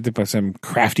they did some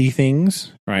crafty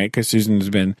things, right? Because Susan's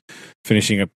been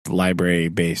finishing up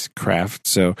library-based craft,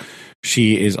 so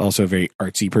she is also a very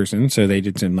artsy person. So they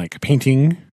did some like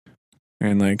painting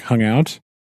and like hung out,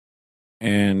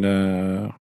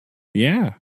 and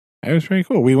yeah, it was pretty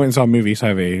cool. We went and saw movies. So I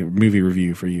have a movie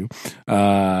review for you.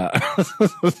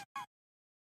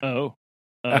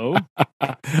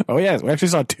 Oh yes, we actually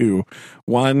saw two.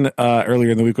 One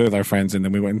earlier in the week with our friends, and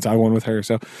then we went and saw one with her.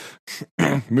 So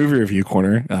movie review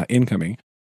corner incoming.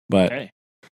 But okay.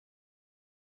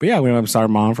 But yeah, we went and saw her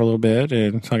mom for a little bit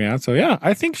and hung out. So yeah,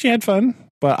 I think she had fun.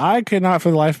 But I could not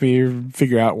for the life of me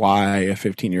figure out why a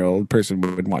 15-year-old person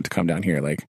would want to come down here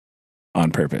like on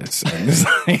purpose and just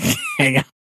like hang out.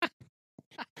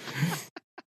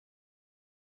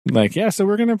 Like, yeah, so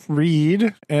we're gonna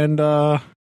read and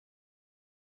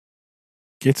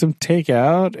get some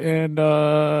takeout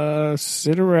and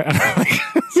sit around.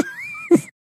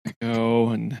 Go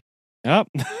and yep.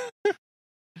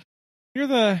 You're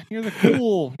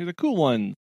the cool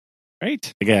one,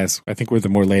 right? I guess. I think we're the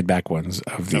more laid back ones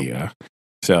of the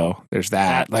so there's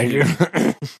that. Like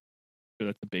that's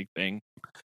a big thing.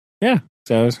 Yeah.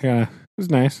 So it was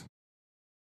nice.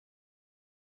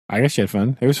 I guess she had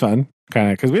fun. It was fun.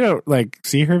 Kinda because we don't like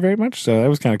see her very much, so that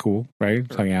was kinda cool, right?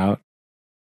 Sure. Hung out.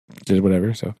 Did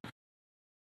whatever, so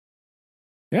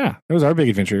yeah, it was our big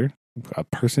adventure. A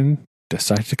person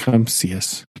decided to come see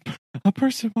us. A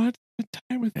person wanted to spend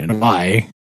time with and why?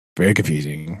 Very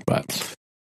confusing, but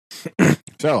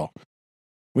so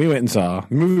we went and saw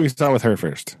the movie we saw with her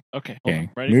first. Okay.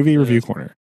 Movie review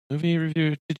corner. Movie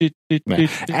review.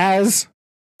 As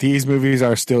these movies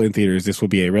are still in theaters, this will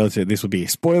be a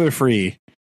spoiler-free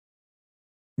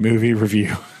movie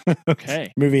review.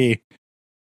 Okay. Movie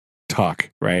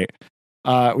talk, right?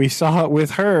 We saw it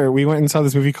with her. We went and saw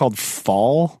this movie called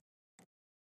Fall,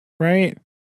 right?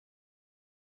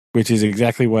 Which is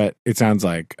exactly what it sounds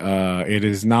like. It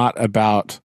is not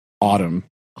about autumn.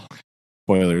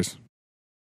 Spoilers.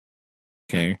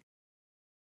 Okay.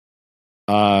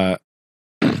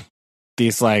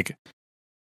 These like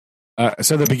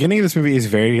so the beginning of this movie is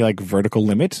very like vertical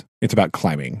limit. It's about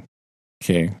climbing.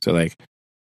 Okay. So like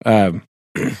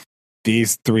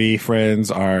these three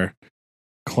friends are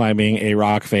climbing a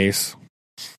rock face.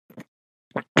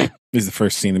 This is the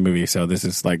first scene in the movie, so this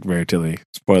is like relatively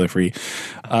spoiler free.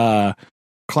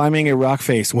 Climbing a rock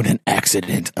face when an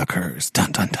accident occurs.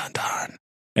 Dun dun dun dun.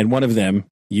 And one of them,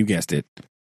 you guessed it,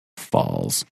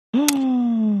 falls.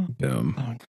 Boom.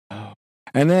 Oh, no.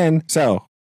 And then so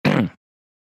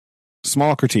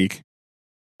small critique.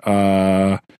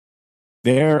 Their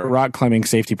rock climbing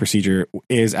safety procedure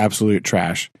is absolute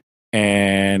trash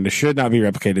and should not be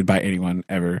replicated by anyone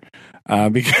ever.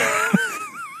 Because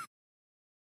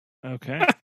okay.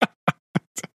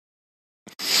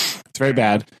 It's very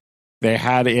bad. They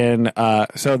had in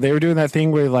so they were doing that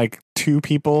thing where like two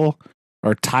people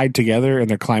are tied together and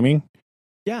they're climbing.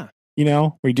 Yeah. You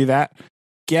know, we do that.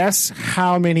 Guess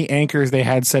how many anchors they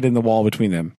had set in the wall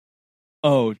between them?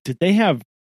 Oh, did they have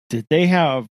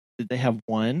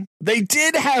one? They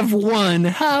did have one.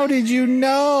 How did you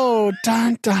know?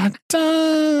 Dun dun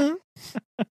dun.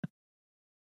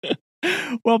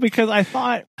 Well, because I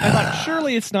thought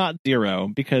surely it's not 0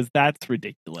 because that's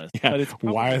ridiculous. Yeah. But it's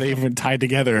why are they even tied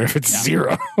together if it's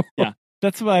 0? Yeah.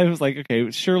 That's why I was like, okay,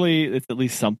 surely it's at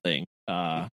least something.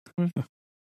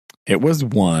 It was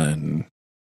one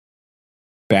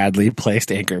badly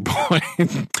placed anchor point.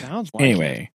 Sounds like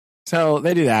anyway, so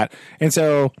they do that. And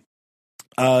so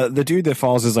the dude that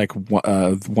falls is like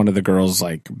one of the girls,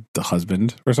 like the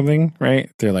husband or something,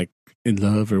 right? They're like in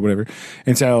love or whatever.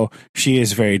 And so she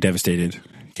is very devastated.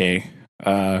 Okay.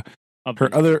 Her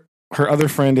other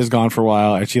friend is gone for a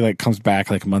while and she like comes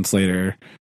back like months later.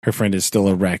 Her friend is still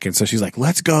a wreck. And so she's like,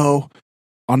 let's go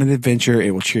on an adventure.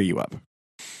 It will cheer you up.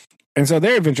 And so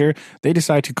their adventure, they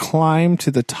decide to climb to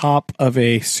the top of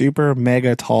a super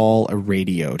mega tall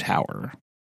radio tower.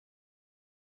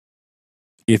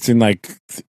 It's in like,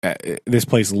 this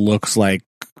place looks like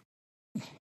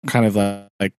kind of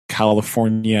like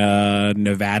California,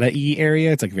 Nevada-y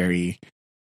area. It's like very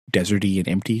deserty and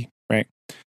empty, right?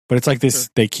 But it's like this,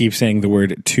 they keep saying the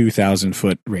word 2,000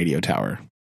 foot radio tower,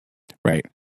 right?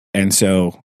 And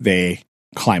so they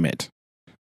climb it.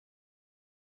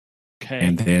 Okay.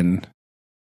 And then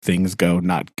things go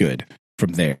not good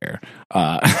from there.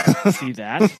 See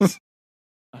that?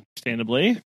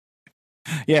 Understandably.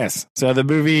 Yes. So the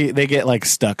movie, they get like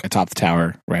stuck atop the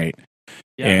tower, right?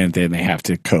 Yeah. And then they have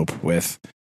to cope with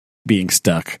being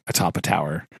stuck atop a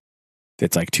tower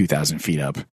that's like 2,000 feet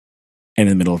up in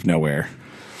the middle of nowhere.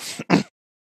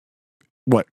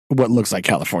 What looks like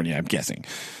California, I'm guessing.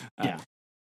 Yeah.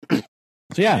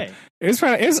 So yeah, okay.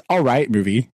 It was all right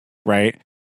movie, right?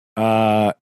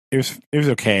 It was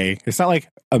okay. It's not like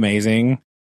amazing,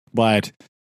 but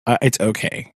it's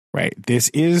okay, right? This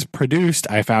is produced,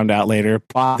 I found out later,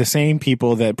 by the same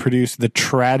people that produced The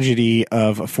Tragedy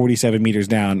of 47 Meters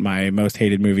Down, my most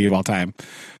hated movie of all time.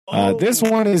 This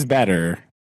one is better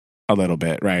a little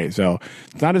bit, right? So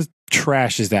it's not as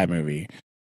trash as that movie,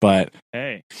 but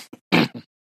hey.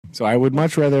 So I would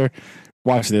much rather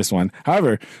watch this one.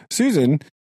 However, Susan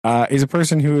is a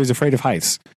person who is afraid of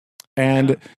heights,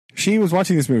 and she was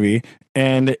watching this movie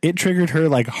and it triggered her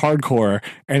like hardcore,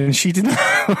 and she did not.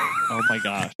 Oh my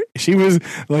gosh. She was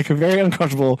like very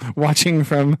uncomfortable watching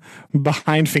from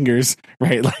behind fingers,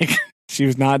 right? Like she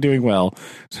was not doing well.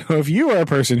 So if you are a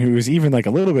person who is even like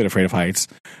a little bit afraid of heights,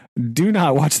 do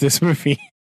not watch this movie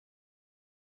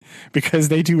because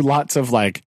they do lots of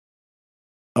like,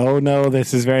 oh no,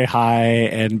 this is very high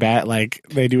and bad. Like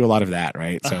they do a lot of that,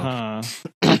 right? So,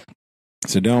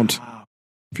 so don't. Wow.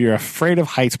 If you're afraid of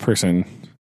heights person,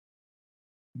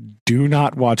 do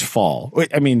not watch Fall.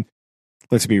 I mean,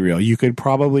 let's be real. You could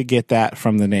probably get that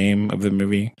from the name of the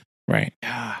movie, right?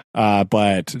 Yeah.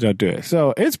 But don't do it.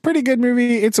 So it's a pretty good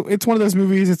movie. It's one of those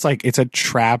movies. It's like it's a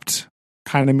trapped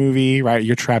kind of movie, right?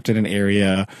 You're trapped in an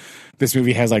area. This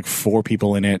movie has like 4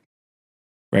 people in it,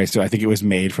 right? So I think it was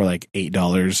made for like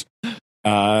 $8.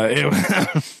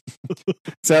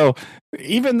 So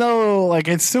even though like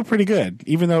it's still pretty good,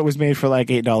 even though it was made for like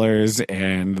 $8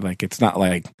 and like it's not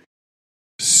like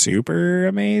super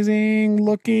amazing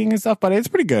looking and stuff, but it's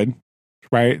pretty good,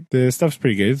 right? The stuff's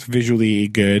pretty good. It's visually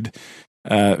good.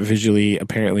 Visually,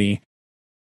 apparently,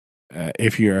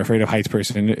 if you're afraid of heights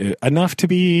person, enough to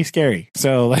be scary.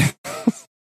 So like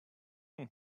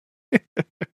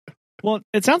well,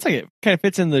 it sounds like it kind of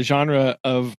fits in the genre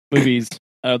of movies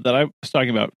that I was talking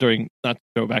about during, not to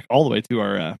go back all the way to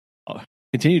our,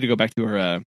 continue to go back to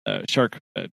our shark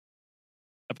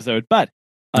episode, but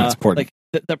that's important.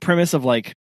 Like the premise of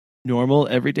like normal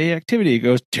everyday activity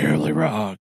goes terribly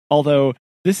wrong. Although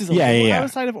this is a little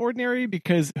outside of ordinary,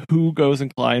 because who goes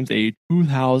and climbs a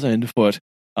 2,000 foot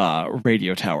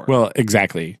radio tower? Well,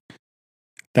 exactly.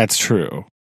 That's true.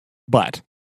 But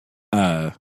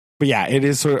yeah, it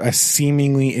is sort of a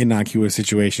seemingly innocuous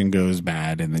situation goes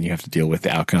bad, and then you have to deal with the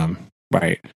outcome,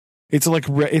 right? It's like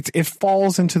it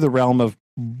falls into the realm of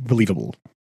believable.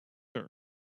 Sure.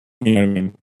 You know what I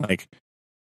mean? Like,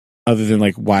 other than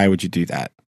like, why would you do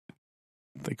that?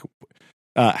 Like,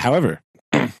 however,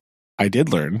 I did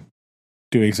learn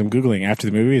doing some Googling after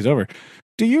the movie is over.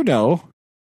 Do you know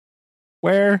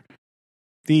where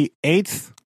the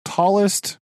 8th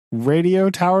tallest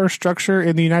radio tower structure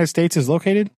in the United States is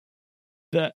located?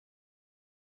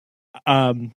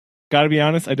 Gotta be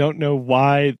honest, I don't know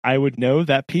why I would know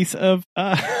that piece of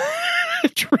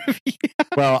trivia.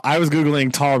 Well, I was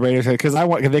Googling tall radio tower because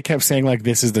they kept saying like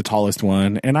this is the tallest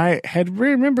one. And I had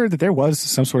remembered that there was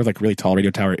some sort of like really tall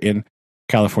radio tower in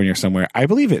California somewhere. I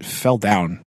believe it fell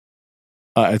down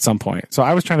at some point. So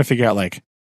I was trying to figure out like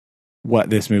what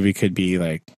this movie could be,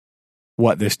 like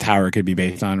what this tower could be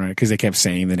based on, right? Because they kept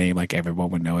saying the name like everyone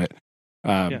would know it.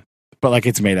 But like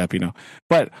it's made up,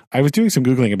 But I was doing some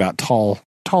Googling about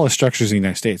tallest structures in the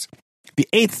United States. The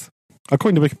 8th,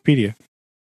 according to Wikipedia,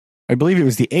 I believe it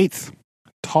was the 8th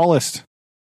tallest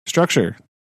structure.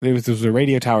 There was a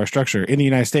radio tower structure in the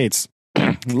United States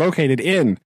located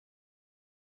in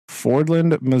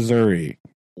Fordland, Missouri.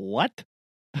 What?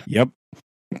 Yep.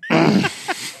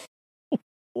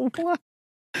 What?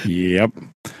 Yep.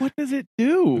 What does it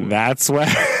do? That's what.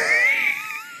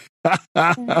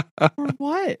 Or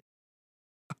what?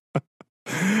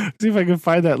 See if I can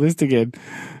find that list again.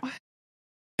 What?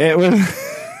 It was.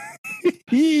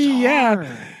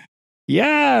 Yeah.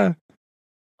 Yeah.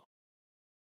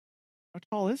 How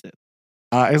tall is it?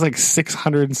 It's like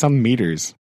 600 and some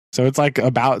meters. So it's like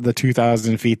about the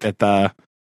 2,000 feet that the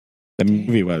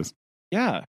movie was.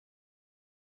 Yeah.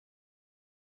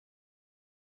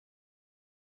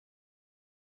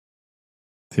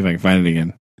 See if I can find it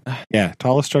again. Yeah,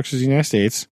 tallest structures in the United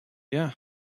States. Yeah.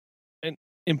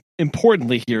 And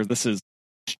importantly here, this is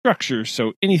structure,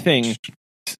 so anything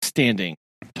standing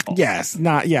tall. Yes,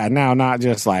 not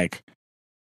just like,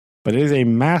 but it is a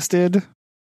masted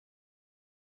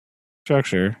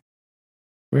structure.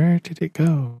 Where did it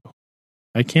go?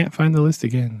 I can't find the list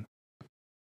again.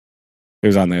 It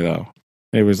was on there though.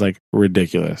 It was like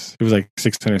ridiculous. It was like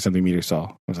 600 something meters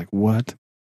tall. I was like, what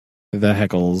the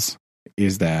heckles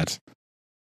is that?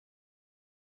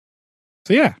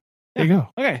 So yeah, there you go.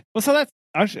 Okay. Well, so that's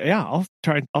actually, I'll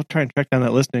try and track down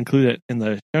that list and include it in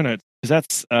the show notes because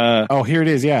that's. Oh, here it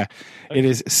is. Yeah, okay. It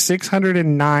is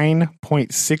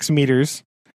 609.6 meters.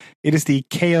 It is the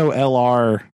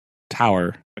KOLR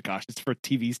tower. Oh my gosh, it's for a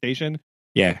TV station.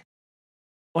 Yeah.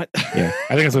 What? Yeah,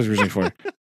 I think that's what it's originally for.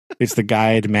 It's the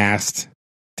Guide Mast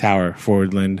Tower,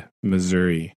 Fordland,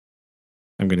 Missouri.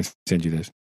 I'm going to send you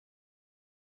this.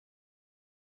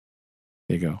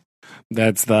 There you go.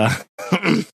 That's the.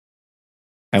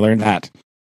 I learned that.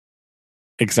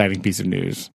 Exciting piece of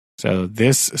news. So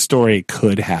this story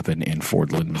could happen in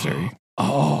Fordland, Missouri.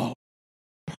 Oh,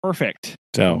 perfect.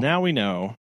 So now we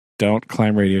know. Don't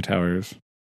climb radio towers,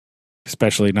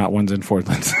 especially not ones in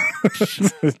Fordland.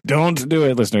 Don't do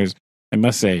it, listeners. I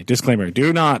must say, disclaimer: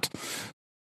 do not.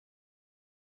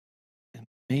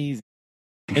 Amazing.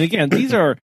 And again, these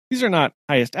are not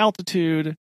highest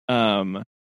altitude.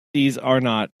 These are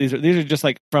just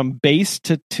like from base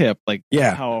to tip. Like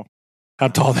how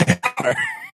tall they are.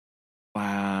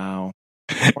 Wow.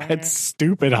 That's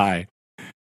stupid high.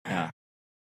 Yeah.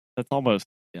 That's almost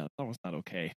not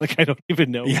okay. Like I don't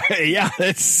even know. Yeah,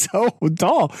 that's so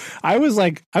tall. I was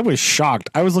shocked.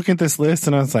 I was looking at this list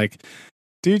and I was like,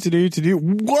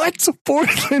 what?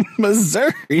 Portland,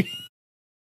 Missouri?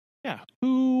 Yeah.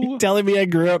 Who? You're telling me I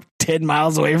grew up 10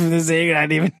 miles away from this thing and I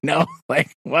didn't even know?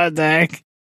 Like, what the heck?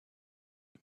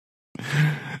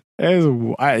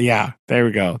 Yeah, there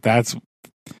we go. That's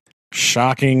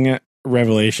shocking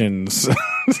revelations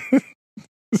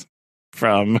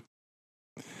from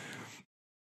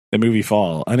the movie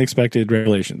Fall. Unexpected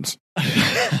revelations.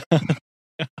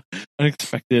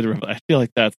 Unexpected. I feel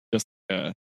like that's just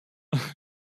like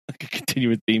a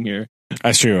continuous theme here.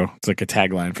 That's true. It's like a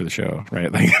tagline for the show,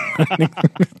 right?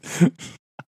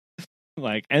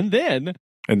 And then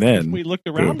we looked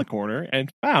around the corner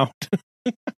and found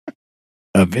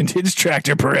a vintage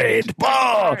tractor parade.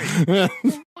 Oh!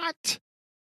 What?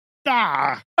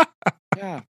 Ah.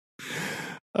 Yeah.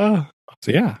 So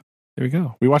yeah, there we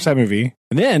go. We watched that movie,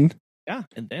 and then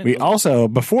we also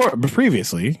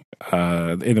previously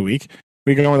in the week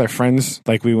we go with our friends.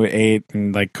 Like we ate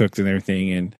and like cooked and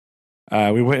everything, and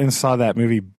we went and saw that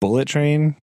movie Bullet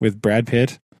Train with Brad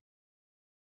Pitt.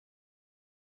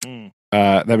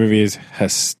 That movie is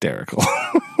hysterical.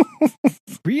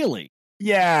 Really?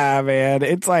 Yeah, man.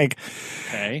 It's like,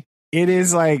 okay. It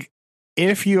is like,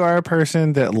 if you are a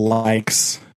person that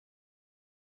likes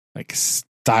like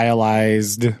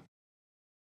stylized,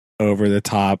 over the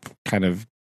top kind of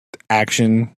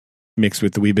action mixed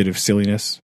with a wee bit of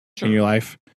silliness in your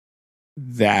life,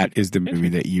 that is the movie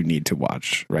that you need to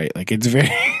watch, right? Like it's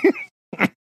very,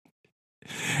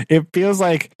 it feels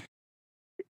like,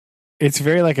 it's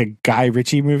very like a Guy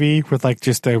Ritchie movie with like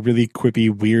just a really quippy,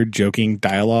 weird, joking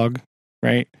dialogue,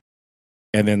 right?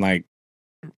 And then like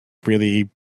really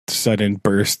sudden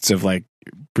bursts of like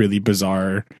really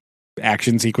bizarre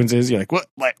action sequences. You're like, what?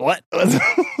 Like what?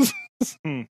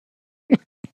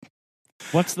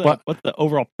 What's the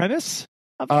overall premise?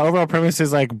 Overall premise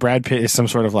is like Brad Pitt is some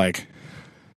sort of like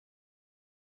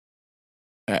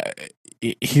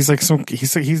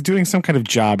he's doing some kind of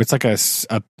job. It's like a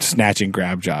snatch and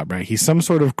grab job, right? He's some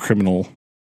sort of criminal,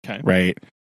 right?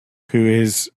 Who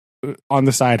is on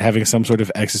the side having some sort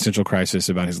of existential crisis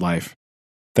about his life.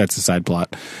 That's the side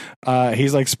plot.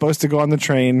 He's like supposed to go on the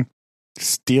train,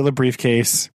 steal a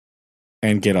briefcase,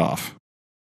 and get off.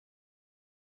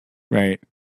 Right.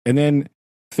 And then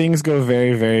things go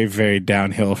very, very, very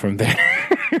downhill from there.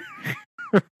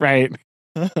 Right.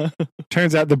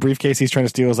 Turns out the briefcase he's trying to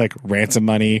steal is like ransom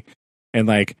money. And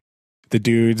like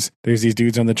there's these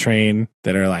dudes on the train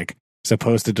that are like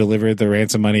supposed to deliver the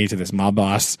ransom money to this mob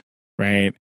boss.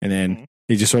 Right. And then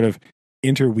he just sort of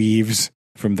interweaves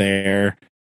from there.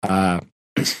 But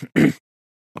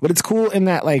it's cool in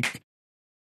that like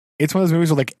it's one of those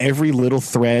movies where like every little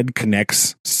thread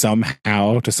connects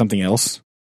somehow to something else.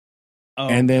 Oh,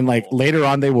 and then like later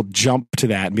on they will jump to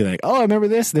that and be like, oh, I remember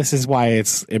this is why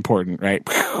it's important, right?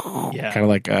 Yeah. Kind of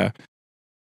like a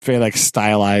very like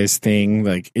stylized thing,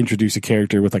 like introduce a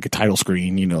character with like a title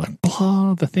screen, you know, like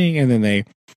blah the thing, and then they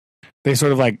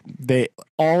sort of like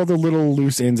all the little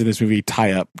loose ends in this movie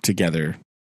tie up together.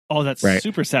 Oh, that's right?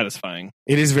 Super satisfying.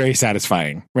 It is very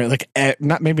satisfying, right? Like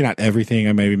maybe not everything,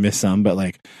 I maybe missed some, but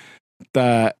like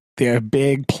the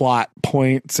big plot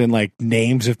points and like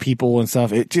names of people and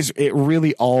stuff. It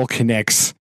really all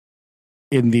connects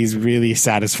in these really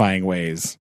satisfying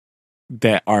ways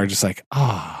that are just like,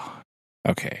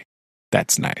 okay,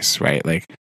 that's nice, right? Like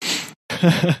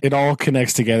it all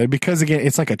connects together because again,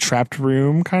 it's like a trapped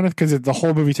room kind of because the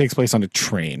whole movie takes place on a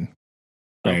train,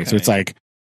 right? Okay. So it's like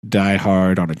Die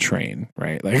Hard on a train,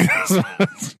 right? Like,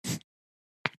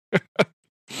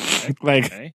 like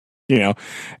okay. You know,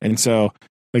 and so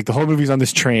like the whole movie's on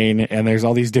this train, and there's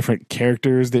all these different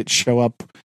characters that show up,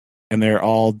 and they're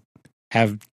all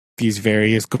have these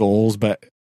various goals, but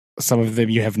some of them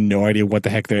you have no idea what the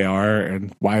heck they are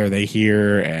and why are they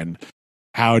here and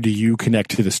how do you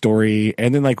connect to the story.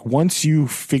 And then like once you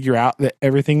figure out that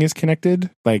everything is connected,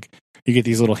 like you get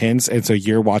these little hints, and so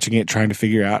you're watching it trying to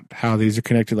figure out how these are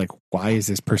connected. Like, why is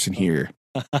this person here?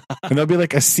 And they'll be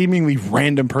like a seemingly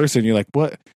random person. You're like,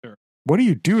 what are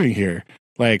you doing here?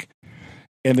 Like,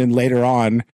 and then later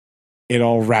on, it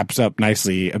all wraps up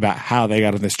nicely about how they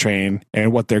got on this train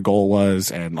and what their goal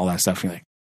was and all that stuff. And you're like,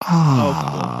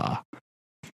 cool.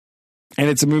 And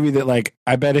it's a movie that, like,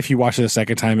 I bet if you watch it a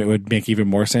second time, it would make even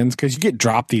more sense because you get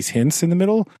dropped these hints in the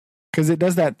middle because it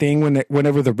does that thing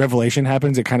whenever the revelation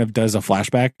happens, it kind of does a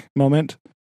flashback moment.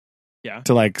 Yeah.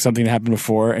 To like something that happened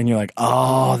before, and you're like,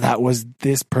 oh, that was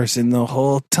this person the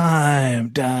whole time.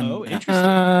 Done. Oh,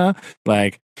 interesting.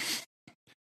 Like,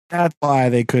 that's why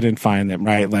they couldn't find them,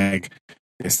 right? Like,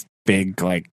 this big,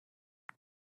 like,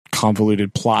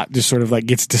 convoluted plot just sort of like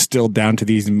gets distilled down to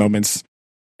these moments,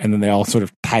 and then they all sort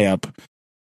of tie up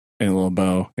in a little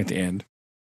bow at the end.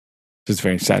 It's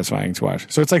very satisfying to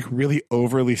watch. So it's like really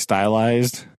overly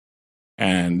stylized,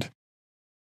 and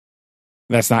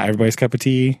that's not everybody's cup of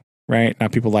tea. Right?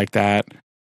 Not people like that.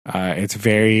 It's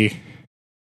way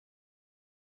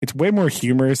more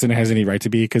humorous than it has any right to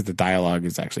be because the dialogue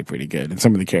is actually pretty good and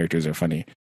some of the characters are funny.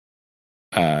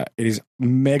 It is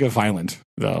mega violent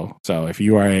though. So if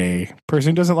you are a person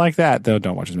who doesn't like that, though,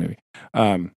 don't watch this movie.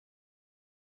 But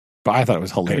I thought it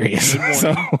was hilarious. Good morning.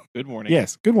 So, good morning.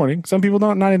 Yes, good morning. Some people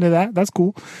not into that. That's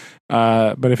cool.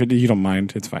 But if you don't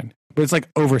mind, it's fine. But it's like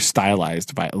over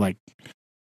stylized by like,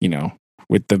 you know,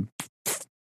 with the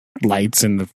lights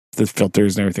and the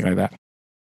filters and everything like that,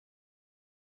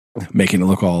 making it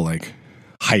look all like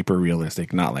hyper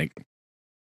realistic, not like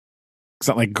it's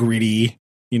not like gritty,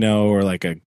 you know, or like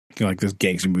like those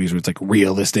gangster movies where it's like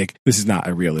realistic. This is not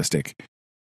a realistic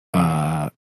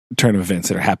turn of events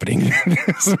that are happening in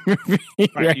this movie.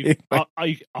 Right.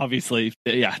 Obviously,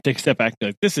 yeah, take a step back.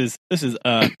 Like, this is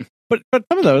but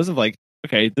some of those of like,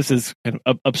 okay, this is kind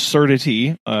of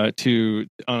absurdity at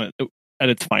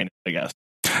its finest, I guess.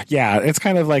 Yeah, it's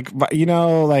kind of like, you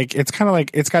know, like it's kind of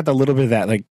like it's got the little bit of that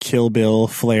like Kill Bill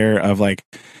flair of like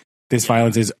this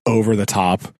violence is over the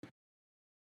top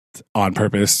on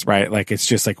purpose, right? Like it's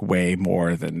just like way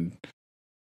more than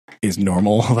is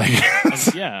normal. Like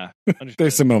yeah,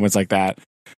 there's some moments like that,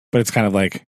 but it's kind of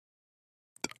like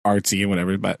artsy and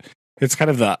whatever. But it's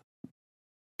kind of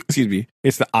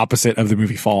it's the opposite of the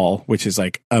movie Fall, which is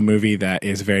like a movie that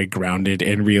is very grounded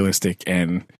and realistic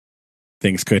and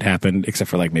things could happen,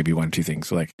 except for like maybe one or two things.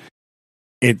 So like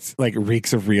it's like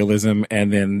reeks of realism,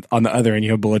 and then on the other end you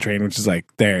have Bullet Train, which is like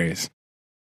there's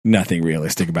nothing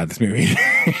realistic about this movie.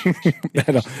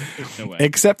 At all. There's no way.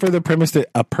 Except for the premise that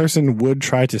a person would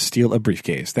try to steal a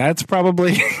briefcase. That's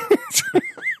probably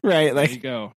right. There you Like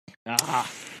go.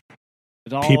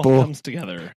 It all People- comes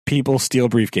together. people steal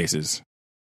briefcases.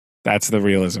 That's the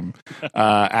realism.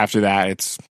 After that,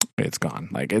 it's gone.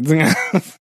 Like it's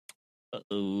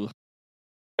Uh-oh.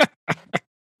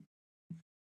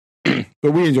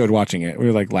 but we enjoyed watching it. We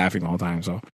were like laughing the whole time.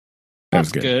 So that was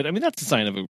That's good. good. I mean, that's a sign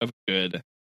of a good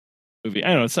movie.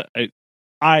 I don't know.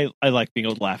 I like being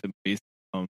able to laugh at movies.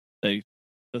 They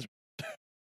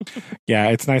Yeah,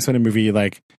 it's nice when a movie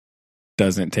like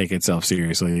doesn't take itself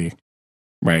seriously,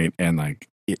 right? And like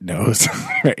it knows,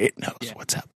 right? It knows Yeah.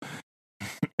 what's up.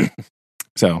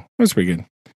 So it was pretty good.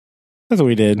 That's what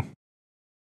we did.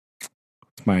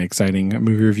 It's my exciting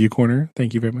movie review corner.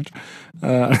 Thank you very much.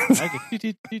 like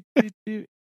it.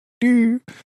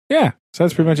 Yeah, so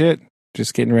that's pretty much it.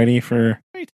 Just getting ready for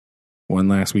Great. one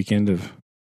last weekend of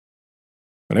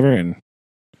whatever and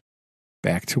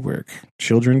back to work.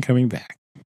 Children coming back.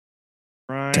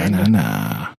 Right.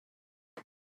 Da-na-na.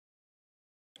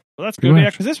 Well, that's Pretty good. Yeah,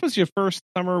 much. because this was your first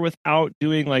summer without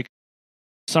doing like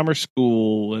summer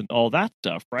school and all that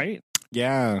stuff, right?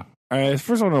 Yeah. It's the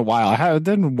first one in a while. I had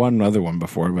done one other one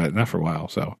before, but not for a while.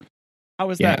 So How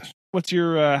was Yeah. that? What's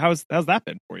your how's that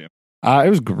been for you? it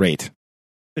was great.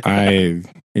 I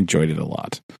enjoyed it a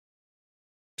lot.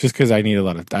 Just because I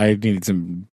needed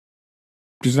some.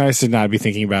 Just nice to not be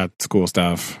thinking about school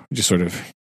stuff. Just sort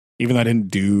of, even though I didn't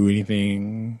do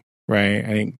anything, right?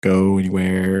 I didn't go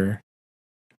anywhere.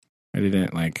 I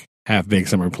didn't like have big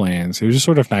summer plans. It was just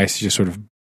sort of nice to just sort of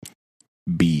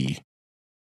be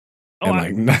Oh,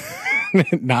 and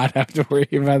like not have to worry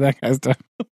about that kind of stuff.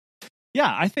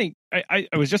 yeah, I think I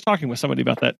was just talking with somebody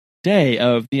about that day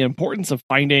of the importance of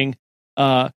finding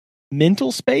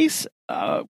mental space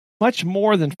much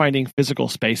more than finding physical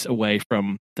space away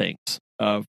from things.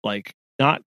 Of like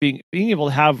not being able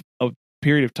to have a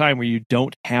period of time where you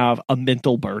don't have a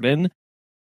mental burden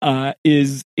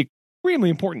is extremely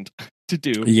important to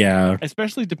do. Yeah.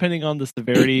 Especially depending on the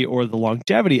severity or the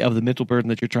longevity of the mental burden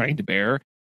that you're trying to bear.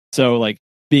 So, like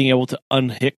being able to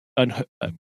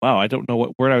wow, I don't know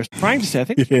what word I was trying to say. I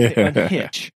think I was trying to say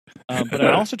unhitch, but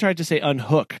I also tried to say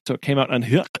unhook, so it came out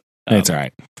unhook. That's all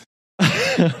right.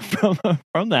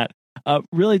 From that,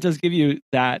 really does give you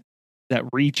that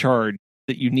recharge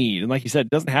that you need. And like you said, it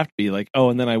doesn't have to be like, oh,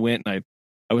 and then I went and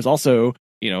I was also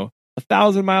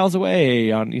 1,000 miles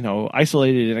away on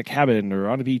isolated in a cabin or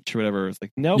on a beach or whatever. It's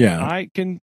like, nope, Yeah. I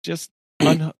can just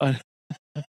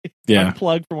Yeah.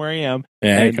 unplug from where I am,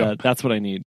 Yeah. there you and go. that's what I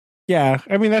need. Yeah.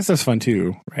 I mean, that stuff's fun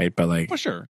too, right? But like, For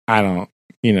sure. I don't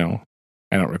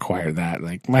require that.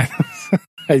 Like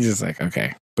I just like,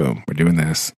 okay, boom, we're doing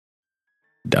this.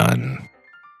 Done.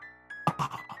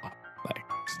 Like,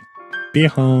 just be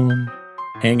at home,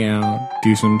 hang out,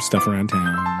 do some stuff around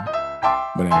town,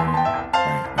 whatever. Right.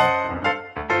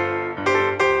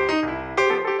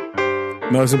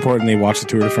 Most importantly, watch the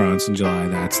Tour de France in July.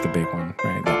 That's the big one,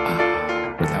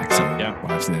 right? Relaxing. Yeah.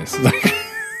 Watch this.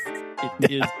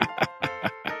 It is.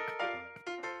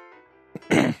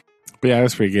 But yeah, it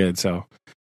was pretty good. So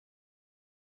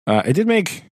it did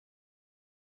make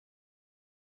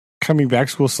coming back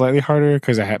to school slightly harder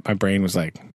because my brain was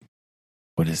like,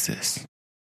 "What is this?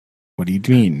 What do you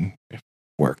mean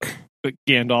work?" But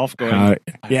Gandalf going.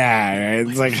 Yeah,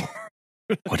 it's like,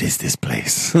 what is this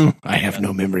place? I have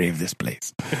no memory of this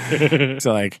place.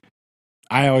 So like,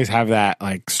 I always have that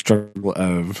like struggle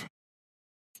of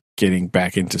getting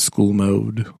back into school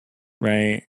mode,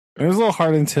 right? It was a little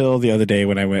hard until the other day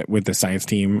when I went with the science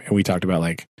team and we talked about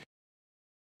like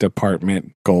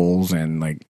department goals and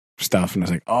like stuff, and I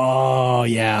was like, oh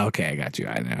yeah, okay, I got you.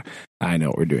 I know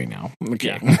what we're doing now.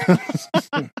 Okay.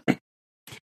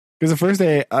 Because the first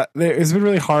day, it's been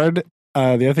really hard. The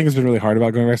other thing that's been really hard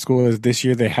about going back to school is this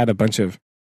year they had a bunch of,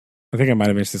 I think I might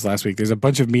have mentioned this last week, there's a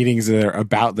bunch of meetings that are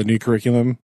about the new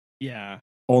curriculum Yeah.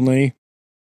 only.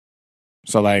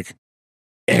 So like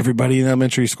everybody in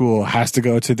elementary school has to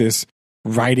go to this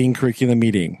writing curriculum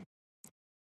meeting,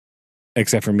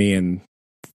 except for me and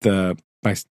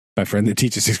my friend that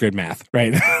teaches 6th grade math,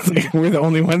 right? Like, we're the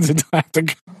only ones that don't have to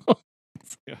go.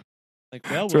 Like,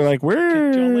 well, So we're like,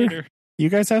 catch y'all later. you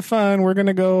guys have fun. We're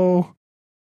gonna go.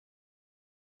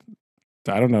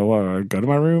 I don't know. Go to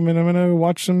my room and I'm gonna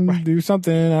watch them do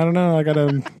something. I don't know. I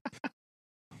gotta.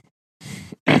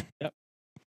 It's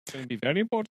going to be very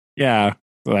important. Yeah,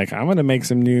 like I'm gonna make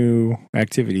some new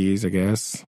activities. I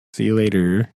guess. See you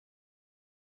later.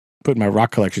 Put my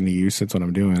rock collection to use. That's what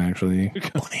I'm doing, actually.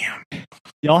 Blam.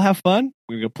 Y'all have fun.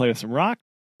 We're going to play with some rock.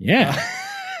 Yeah.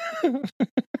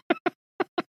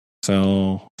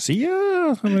 So see ya.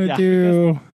 I'm gonna Yeah,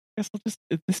 do. I guess I'll just.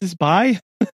 This is bye.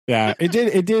 Yeah, it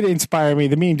did inspire me.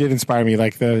 The meme did inspire me.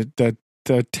 Like the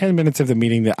 10 minutes of the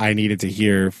meeting that I needed to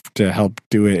hear to help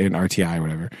do it in RTI or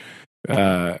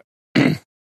whatever.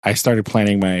 I started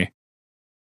planning my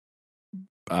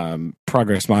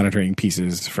progress monitoring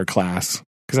pieces for class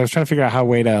because I was trying to figure out how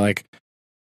way to like.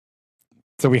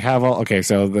 So we have all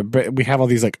we have all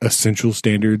these like essential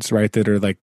standards, right? That are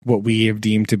like what we have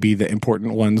deemed to be the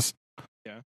important ones.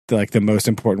 Yeah, the most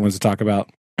important ones to talk about,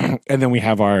 and then we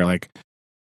have our like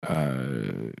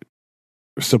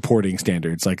supporting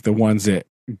standards, like the ones that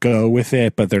go with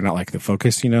it, but they're not like the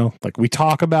focus. Like we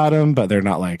talk about them, but they're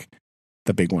not like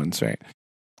the big ones, right?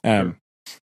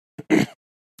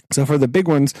 So for the big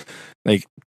ones, like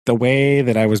the way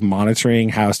that I was monitoring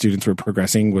how students were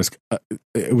progressing was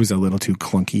it was a little too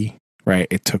clunky, right?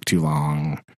 It took too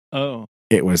long. Oh,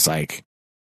 it was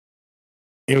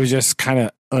just kind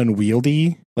of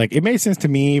unwieldy. Like it made sense to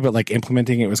me, but like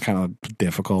implementing it was kind of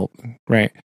difficult,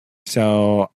 right?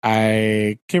 So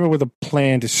I came up with a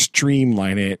plan to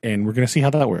streamline it, and we're going to see how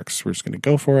that works. We're just going to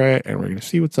go for it, and we're going to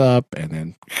see what's up, and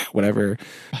then whatever.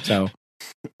 So,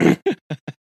 I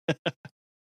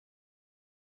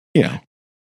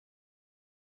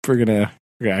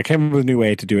came up with a new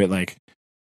way to do it. Like,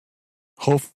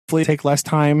 hopefully take less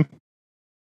time.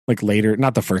 Like later,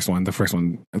 not the first one. The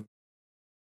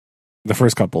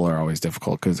first couple are always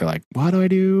difficult because they're like, what do I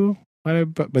do?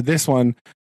 But this one,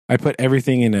 I put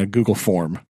everything in a Google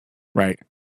form, right?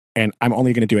 And I'm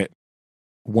only going to do it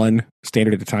one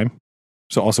standard at a time.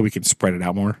 So also we can spread it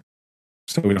out more.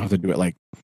 So we don't have to do it like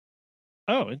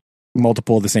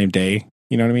multiple the same day.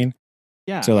 You know what I mean?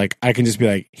 Yeah. So like I can just be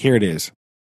like, here it is.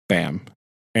 Bam.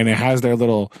 And it has their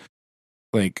little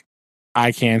like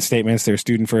I can statements, their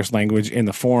student first language in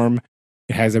the form.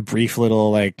 It has a brief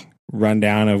little like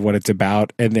rundown of what it's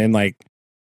about. And then like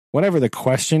whatever the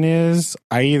question is,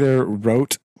 I either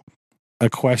wrote a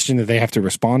question that they have to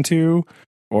respond to,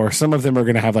 or some of them are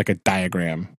going to have like a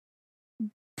diagram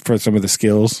for some of the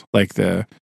skills, like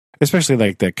especially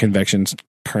like the convections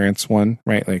currents one,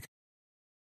 right? Like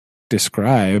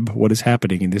describe what is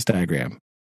happening in this diagram.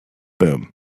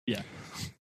 Boom. Yeah.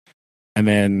 And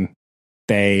then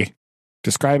they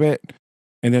describe it,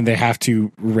 and then they have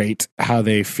to rate how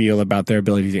they feel about their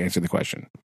ability to answer the question.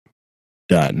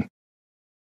 Done.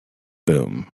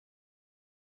 Boom.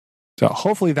 So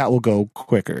hopefully that will go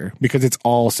quicker because it's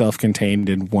all self-contained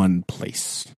in one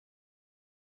place.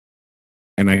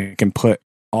 And I can put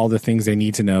all the things they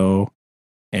need to know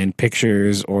and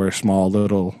pictures or small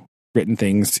little written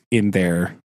things in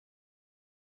there.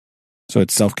 So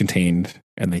it's self-contained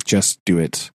and they just do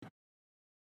it.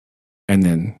 And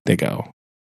then they go.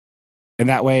 And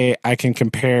that way I can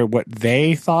compare what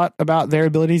they thought about their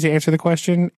ability to answer the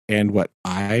question and what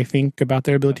I think about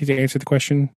their ability to answer the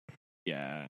question.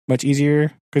 Yeah. Much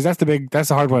easier. Because that's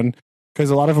the hard one.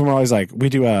 Because a lot of them are always like, we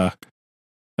do a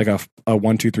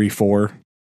 1, 2, 3, 4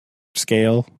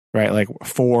 scale, right? Like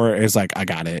 4 is like, I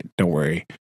got it. Don't worry.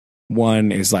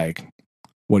 1 is like,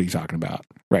 what are you talking about?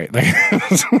 Right. Like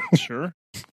Sure.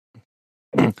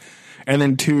 And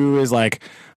then 2 is like,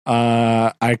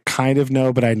 I kind of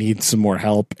know, but I need some more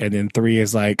help. And then 3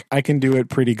 is like, I can do it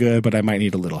pretty good, but I might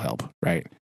need a little help. Right.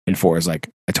 And 4 is like,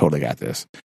 I totally got this.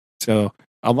 So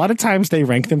a lot of times they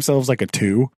rank themselves like a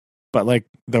 2, but like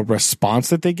the response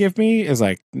that they give me is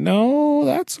like, no,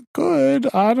 that's good.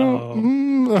 I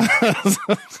don't.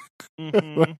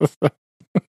 Mm-hmm.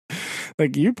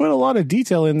 Like you put a lot of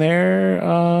detail in there.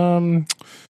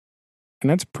 And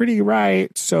that's pretty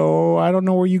right. So I don't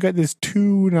know where you got this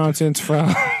 2 nonsense from.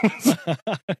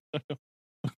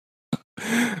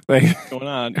 Like What's going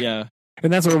on? Yeah.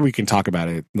 And that's where we can talk about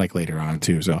it like later on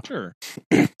too. So sure.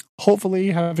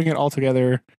 Hopefully having it all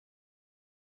together,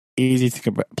 easy to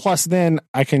compare. Plus then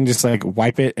I can just like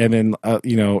wipe it. And then,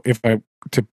 if I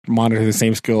to monitor the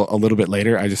same skill a little bit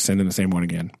later, I just send them the same one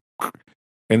again.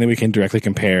 And then we can directly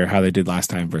compare how they did last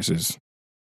time versus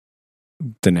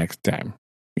the next time,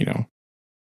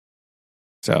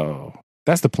 So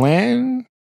that's the plan.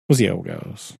 We'll see how it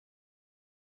goes.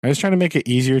 I was trying to make it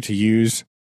easier to use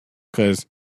because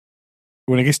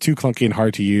when it gets too clunky and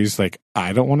hard to use, like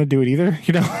I don't want to do it either,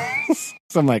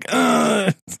 So I'm like,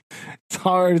 it's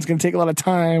hard. It's going to take a lot of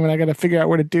time and I got to figure out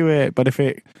where to do it. But if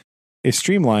it is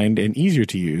streamlined and easier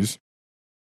to use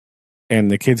and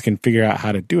the kids can figure out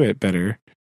how to do it better,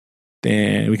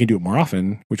 then we can do it more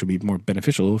often, which will be more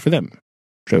beneficial for them.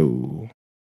 So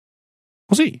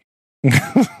we'll see.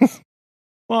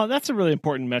 Well, that's a really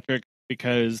important metric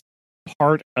because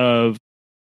part of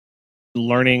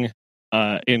learning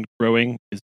and growing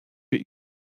is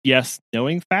yes,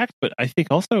 knowing facts, but I think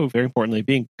also very importantly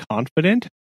being confident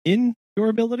in your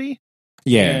ability.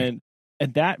 Yeah.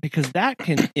 And that, because that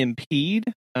can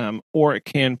impede or it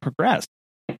can progress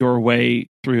your way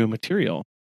through material.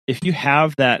 If you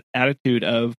have that attitude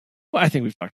of, well, I think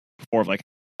we've talked before of like,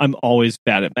 I'm always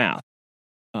bad at math.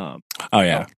 Oh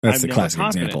yeah, that's I'm the never classic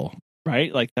confident, example.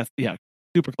 right? Like that's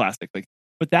super classic. Like,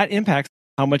 but that impacts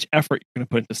how much effort you're going to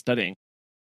put into studying.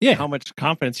 Yeah. How much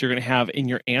confidence you're going to have in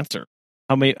your answer.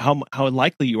 How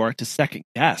likely you are to second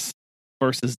guess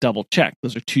versus double check.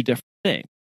 Those are two different things.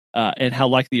 And how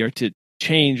likely you are to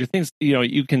change or things.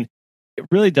 You can. It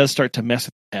really does start to mess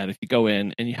with your head if you go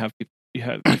in and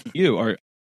you are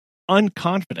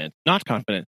unconfident, not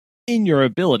confident in your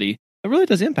ability. It really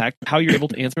does impact how you're able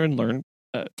to answer and learn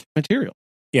material.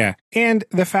 Yeah. And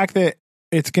the fact that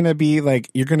it's going to be like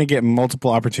you're going to get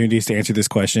multiple opportunities to answer this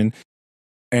question,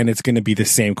 and it's going to be the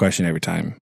same question every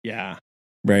time. Yeah.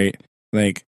 Right?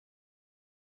 Like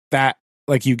that,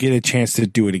 like you get a chance to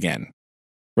do it again.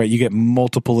 Right? You get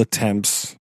multiple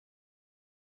attempts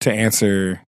to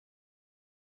answer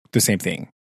the same thing.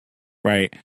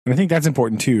 Right? And I think that's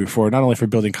important too, for not only for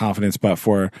building confidence, but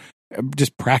for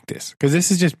just practice, because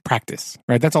this is just practice,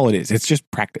 right? That's all it is. It's just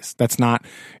practice. It's not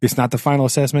the final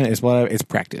assessment. It's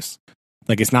practice.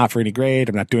 Like it's not for any grade.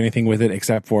 I'm not doing anything with it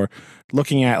except for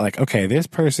looking at like, okay, this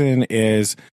person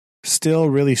is still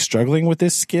really struggling with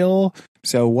this skill.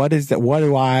 So what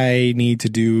do I need to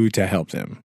do to help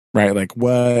them? Right? Like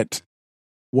what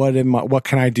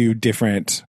can I do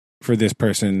different for this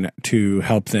person to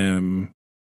help them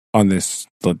on this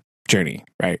journey,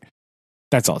 right?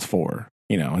 That's all it's for.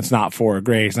 It's not for a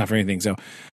grade. It's not for anything. So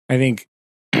I think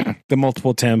the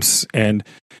multiple attempts and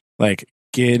like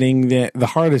getting the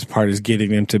hardest part is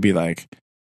getting them to be like,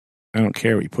 I don't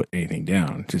care if you put anything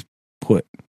down. Just put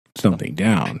something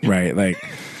down, right? Like,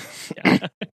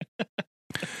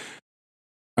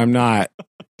 I'm not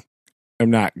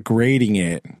grading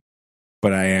it,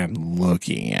 but I am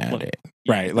looking at it,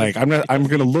 right? Like I'm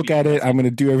going to look at it. I'm going to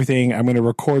do everything. I'm going to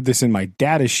record this in my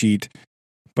data sheet,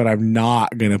 but I'm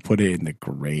not going to put it in the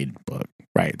grade book,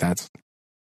 right? That's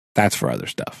for other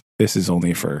stuff. This is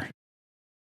only for,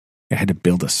 I had to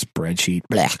build a spreadsheet.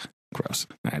 Blah, gross.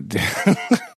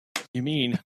 You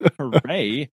mean,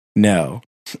 hooray. No.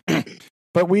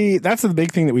 But that's the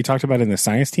big thing that we talked about in the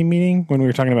science team meeting when we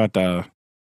were talking about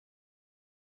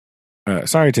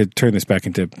sorry to turn this back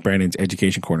into Brandon's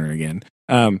education corner again.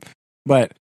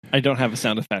 But I don't have a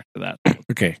sound effect for that.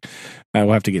 Okay.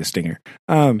 We'll have to get a stinger.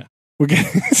 We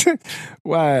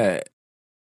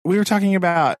were talking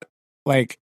about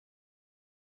like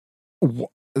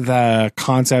the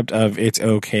concept of it's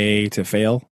okay to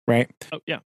fail, right? Oh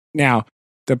yeah. Now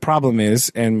the problem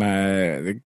is, and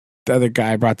the other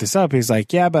guy brought this up. He's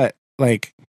like, yeah, but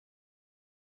like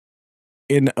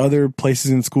in other places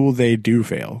in school they do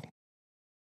fail,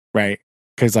 right?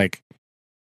 Because like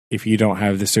if you don't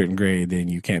have this certain grade, then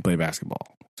you can't play basketball.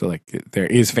 So like there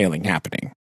is failing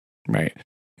happening, right?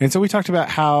 And so we talked about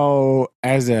how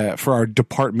for our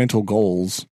departmental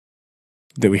goals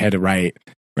that we had to write,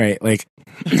 right? Like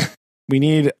we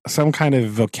need some kind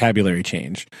of vocabulary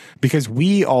change because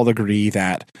we all agree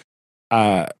that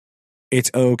it's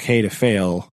okay to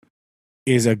fail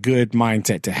is a good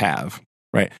mindset to have,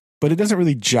 right? But it doesn't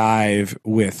really jive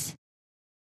with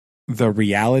the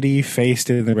reality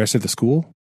faced in the rest of the school,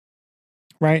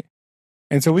 right?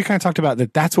 And so we kind of talked about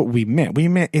that. That's what we meant. We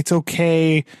meant it's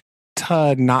okay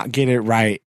to not get it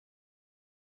right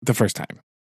the first time.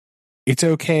 It's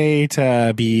okay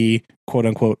to be quote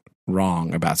unquote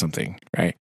wrong about something,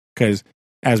 right? Because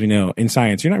as we know in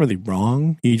science, you're not really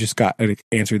wrong. You just got an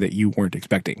answer that you weren't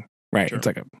expecting, right? Sure. It's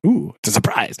like it's a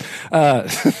surprise.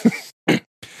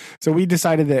 So we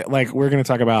decided that like we're going to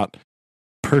talk about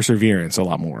perseverance a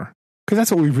lot more because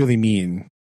that's what we really mean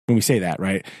when we say that,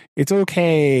 right? It's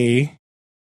okay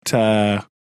to,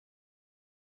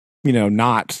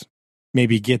 not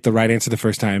maybe get the right answer the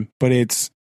first time, but it's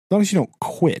as long as you don't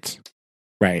quit,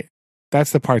 right?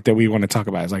 That's the part that we want to talk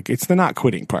about. Is like, it's the not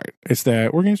quitting part. It's we're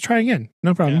going to try again.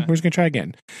 No problem. Yeah. We're just going to try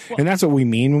again. Well, and that's what we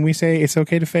mean when we say it's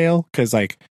okay to fail. Cause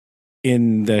like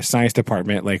in the science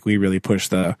department, like we really push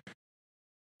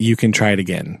you can try it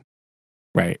again,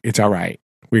 right? It's all right.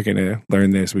 We're going to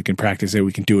learn this. We can practice it.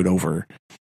 We can do it over.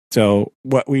 So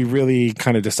what we really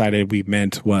kind of decided we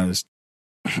meant was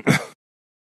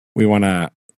we want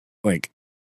to like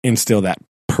instill that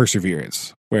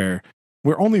perseverance where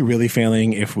we're only really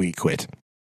failing if we quit.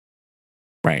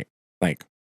 Right. Like,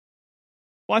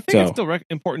 well, I think it's still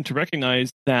important to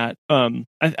recognize that, I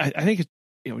think it's,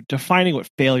 defining what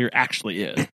failure actually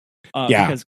is.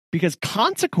 Because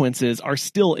consequences are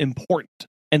still important.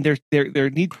 and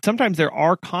sometimes there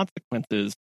are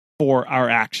consequences for our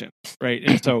actions, right?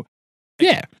 And so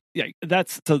yeah,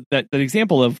 that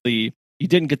example of you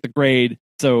didn't get the grade,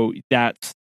 so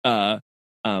that's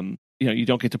you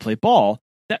don't get to play ball.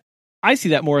 That I see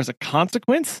that more as a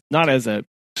consequence, not as an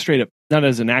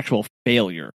actual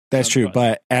failure. That's true.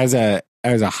 But as a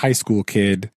high school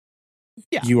kid,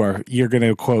 yeah, you're going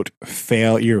to quote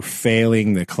fail. You're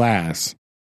failing the class,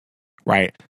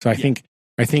 right? So I think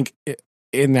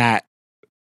in that,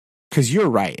 because you're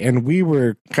right, and we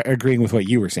were agreeing with what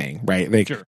you were saying, right? Like,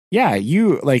 sure. Yeah,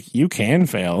 you can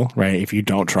fail, right? If you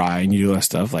don't try and you do less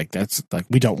stuff, like that's like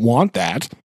we don't want that.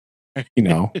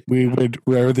 We would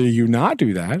rather you not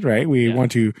do that, right? We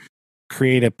want to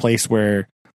create a place where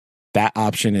that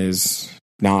option is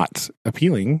not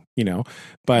appealing,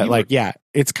 But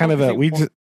it's kind of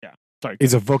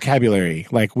it's a vocabulary.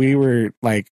 Like we were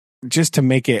like just to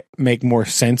make more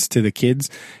sense to the kids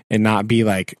and not be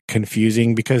like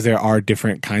confusing because there are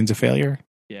different kinds of failure.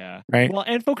 Yeah. Right. Well,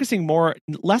 and focusing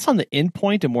less on the end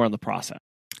point and more on the process.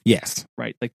 Yes.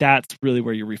 Right. Like that's really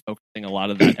where you're refocusing a lot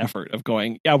of that effort of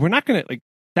going, we're not going to like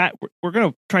that. We're going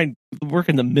to try and work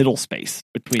in the middle space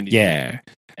between these. Yeah.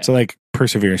 So like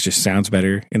perseverance just sounds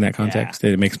better in that context.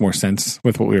 It makes more sense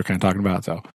with what we were kind of talking about.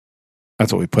 So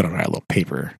that's what we put on our little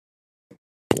paper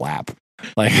blap.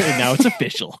 Like now it's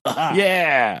official.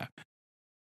 Yeah.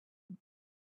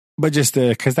 But just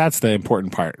because that's the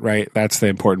important part, right? That's the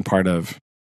important part of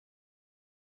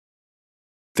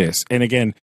this. And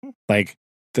again, like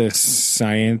the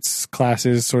science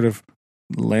classes sort of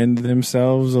lend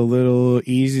themselves a little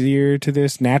easier to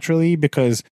this naturally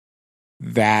because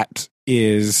that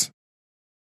is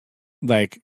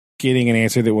like getting an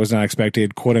answer that was not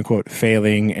expected, quote unquote,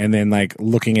 failing, and then like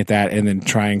looking at that and then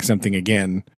trying something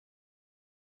again.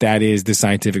 That is the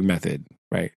scientific method,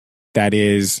 right? That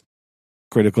is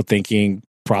critical thinking,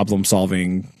 problem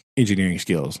solving, engineering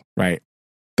skills, right?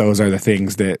 Those are the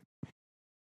things that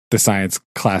the science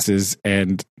classes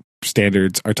and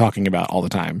standards are talking about all the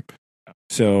time.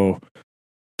 So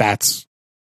that's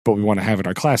what we want to have in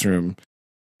our classroom.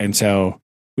 And so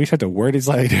we just have to word it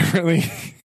slightly differently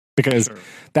because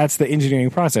that's the engineering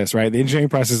process, right? The engineering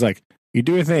process is like you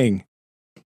do a thing,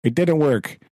 it didn't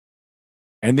work,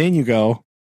 and then you go,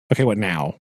 okay, what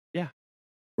now? Yeah.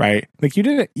 Right? Like you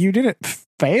didn't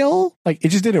fail, like it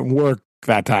just didn't work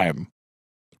that time,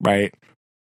 right?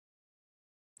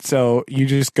 So you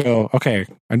just go, okay,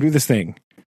 undo this thing.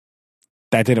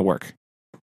 That didn't work.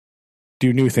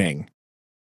 Do new thing.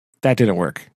 That didn't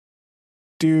work.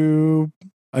 Do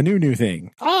a new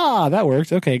thing. That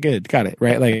worked. Okay, good. Got it.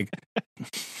 Right? Like,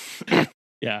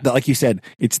 like you said,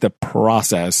 it's the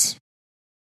process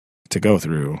to go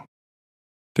through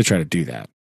to try to do that.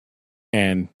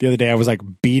 And the other day I was like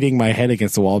beating my head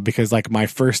against the wall because like my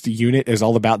first unit is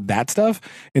all about that stuff.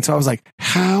 And so I was like,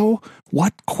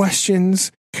 what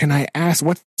questions can I ask?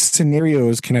 What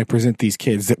scenarios can I present these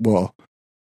kids that will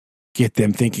get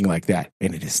them thinking like that?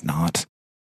 And it is not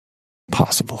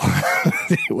possible.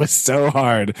 It was so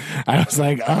hard. I was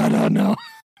like, I don't know.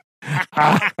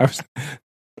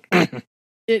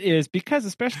 It is because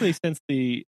especially since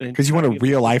because you want a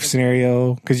real life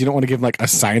scenario, because you don't want to give like a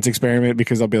science experiment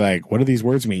because they'll be like, what do these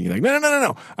words mean? You're like,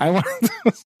 no. I want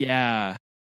Yeah.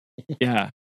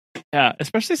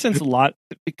 Especially since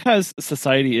because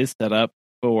society is set up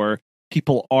for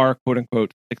people are quote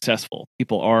unquote successful.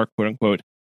 People are quote unquote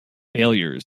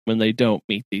failures when they don't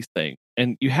meet these things.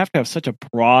 And you have to have such a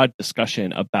broad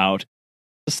discussion about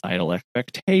societal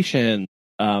expectations,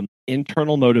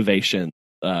 internal motivation,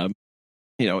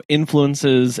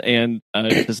 influences and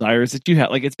desires that you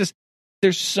have. Like, it's just,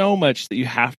 there's so much that you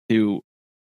have to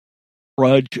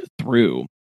trudge through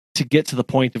to get to the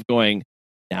point of going,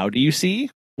 now do you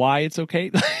see why it's okay?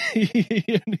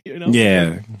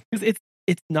 Yeah. Because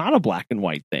it's not a black and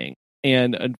white thing.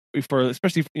 And for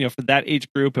especially for that age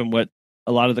group and what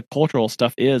a lot of the cultural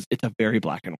stuff is, it's a very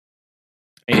black and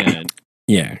white.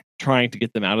 And trying to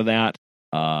get them out of that,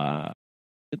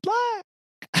 good luck.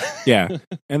 Yeah.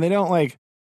 And they don't like,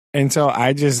 and so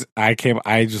I just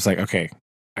like, okay,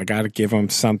 I got to give them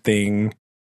something,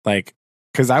 like,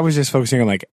 because I was just focusing on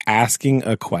like asking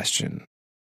a question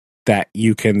that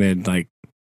you can then like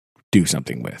do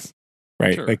something with,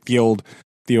 right? Sure. Like the old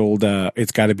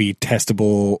it's got to be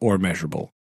testable or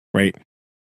measurable, right?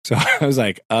 So I was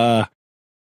like,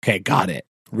 okay, got it.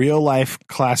 Real life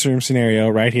classroom scenario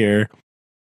right here.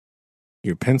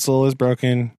 Your pencil is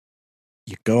broken.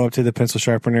 You go up to the pencil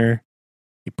sharpener.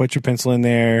 You put your pencil in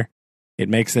there. It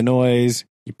makes the noise.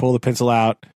 You pull the pencil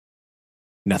out.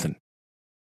 Nothing.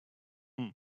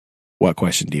 What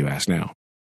question do you ask now?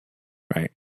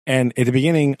 Right. And at the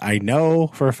beginning, I know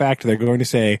for a fact they're going to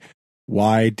say,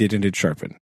 why didn't it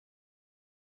sharpen?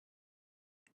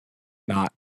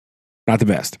 Not the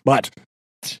best. But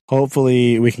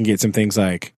hopefully we can get some things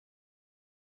like,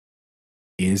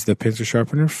 is the pencil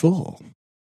sharpener full?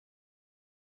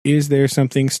 Is there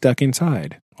something stuck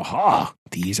inside? Aha!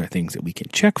 These are things that we can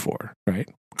check for, right?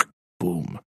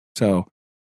 Boom. So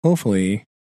hopefully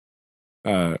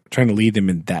trying to lead them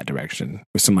in that direction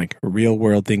with some like real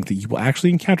world things that you will actually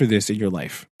encounter this in your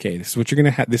life. Okay, this is what you're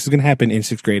gonna have. This is gonna happen in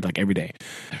 6th grade, like every day.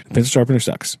 The pencil sharpener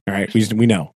sucks. All right, we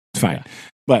know it's fine.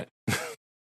 But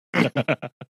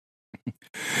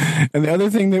and the other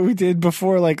thing that we did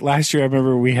before, like last year, I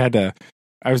remember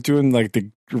I was doing like the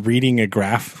reading a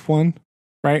graph one,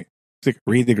 right? It's like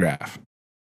read the graph.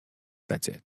 That's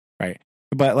it, right?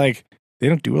 But like they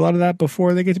don't do a lot of that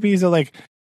before they get to be. So like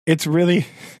it's really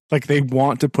like they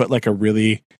want to put like a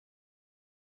really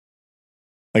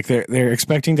like they're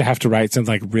expecting to have to write some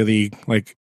like really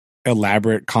like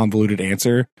elaborate convoluted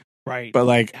answer, right? But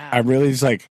like I'm really just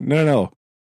like no.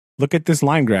 Look at this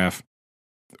line graph.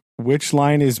 Which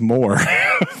line is more?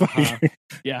 Like,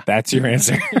 yeah, that's your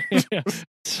answer.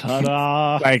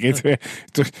 Ta-da! Like it's a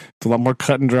lot more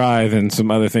cut and dry than some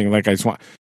other thing. Like I just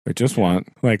want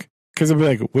like because it'll be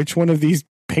like which one of these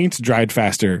paints dried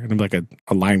faster, and I'm like a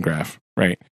line graph,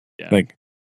 right? Yeah. Like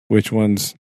which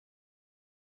one's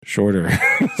shorter,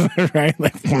 right?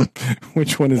 Like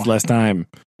which one is less time?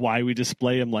 Why we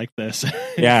display them like this?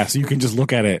 Yeah, so you can just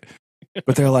look at it.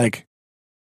 But they're like.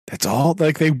 That's all.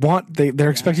 Like they're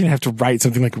expecting to have to write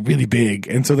something like really big,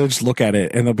 and so they'll just look at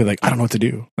it and they'll be like, "I don't know what to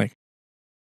do." Like,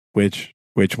 which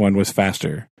one was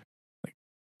faster? Like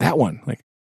that one. Like,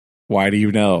 why do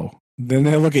you know? Then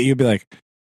they'll look at you and be like,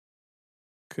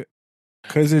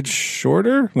 "Cause it's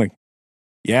shorter." Like,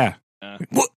 yeah. Like,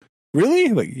 what? Really?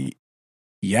 Like,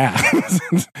 yeah.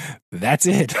 That's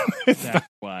it. That's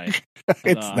why.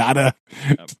 It's not a.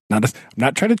 I'm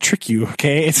not trying to trick you.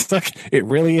 Okay, it's like it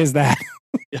really is that.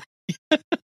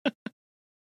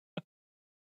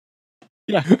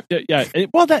 Yeah.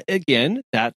 Well, that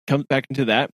comes back into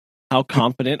that. How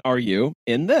confident are you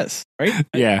in this? Right?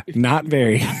 Yeah, not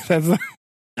very. That's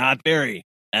not very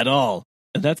at all,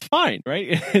 and that's fine,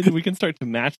 right? We can start to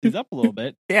match these up a little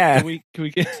bit. Yeah,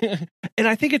 and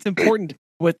I think it's important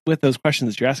with those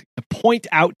questions that you're asking to point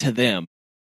out to them.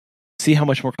 See how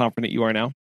much more confident you are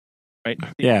now, right?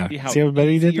 See how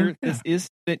better you did. Yeah. This is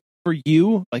that for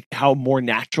you, like how more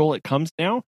natural it comes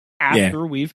now after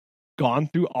we've gone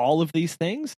through all of these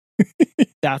things.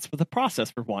 That's what the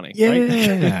process we're wanting. Yeah,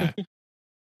 right?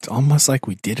 It's almost like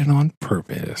we did it on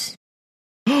purpose.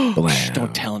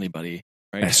 Don't tell anybody.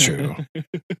 Right? That's true.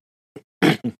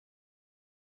 But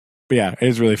yeah,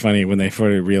 it's really funny when they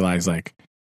sort of realize, like,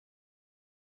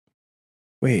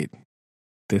 wait,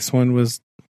 this one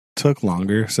took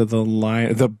longer, so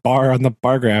the bar on the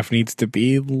bar graph needs to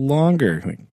be longer.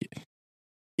 Like,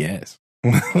 yes.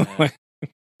 Now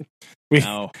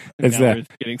we're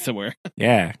getting somewhere.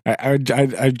 Yeah, I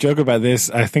joke about this.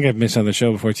 I think I've mentioned on the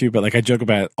show before too, but like I joke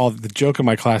about the joke in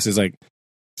my class is like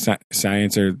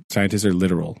scientists are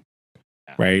literal,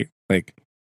 right? Like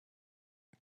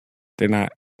they're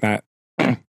not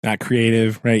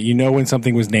creative, right? You know when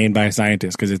something was named by a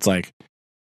scientist because it's like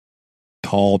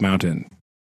tall mountain,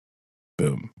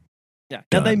 boom. Yeah,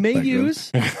 now they may use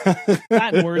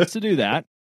Latin words to do that.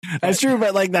 That's true,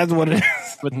 but like that's what it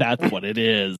is. But that's what it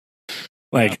is.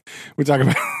 Like we talk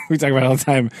about all the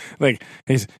time. Like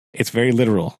it's very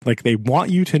literal. Like they want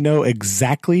you to know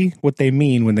exactly what they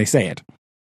mean when they say it.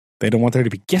 They don't want there to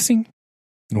be guessing.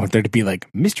 They don't want there to be like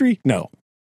mystery. No,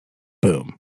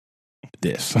 boom,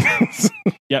 this.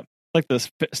 Yep, like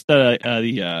this.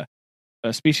 The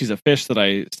species of fish that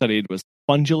I studied was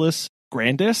Fungulus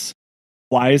grandis.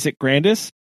 Why is it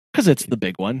grandis? Because it's the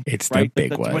big one. It's right? the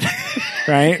big one,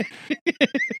 right?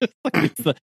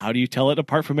 How do you tell it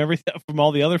apart from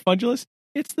all the other Fungulus?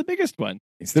 It's the biggest one.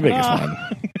 It's the biggest one.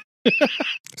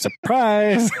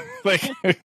 Surprise! Like,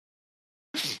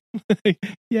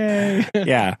 yay!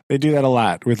 Yeah, they do that a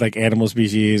lot with like animal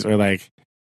species or like,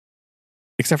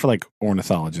 except for like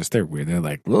ornithologists. They're weird. They're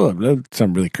like, whoa,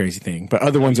 some really crazy thing. But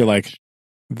other ones are like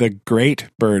the great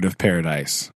bird of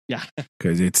paradise. Yeah,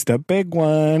 because it's the big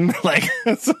one. Like,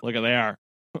 look at there.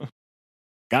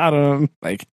 Got him.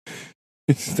 Like,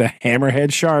 it's the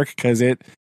hammerhead shark because it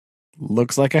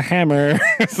looks like a hammer.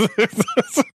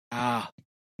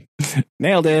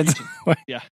 Nailed it.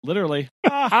 Yeah, literally.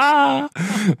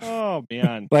 Oh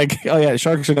man. Like, oh yeah,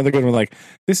 shark's another good one. Like,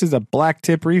 this is a black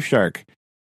tip reef shark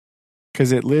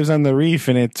because it lives on the reef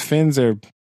and its fins are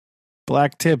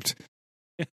black tipped.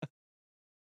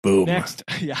 Boom. Next.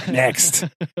 Yeah. Next.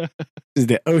 This is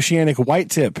the oceanic white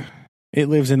tip. It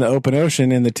lives in the open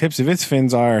ocean, and the tips of its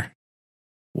fins are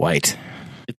white.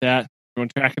 Get that? Everyone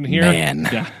tracking here? Man.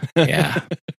 Yeah. Yeah.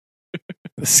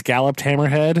 The scalloped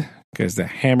hammerhead, because the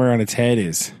hammer on its head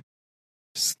is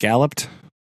scalloped.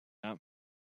 Yep.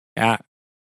 Yeah.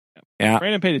 Yeah.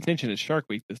 Brandon paid attention at Shark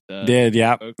Week. This Did,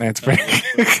 yeah. folks. That's Where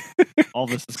pretty. all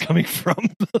this is coming from.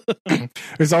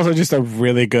 It's also just a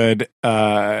really good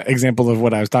example of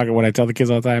what I tell the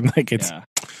kids all the time. Like, it's.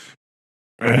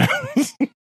 Yeah.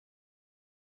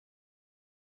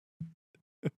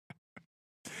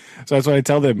 So that's what I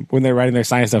tell them when they're writing their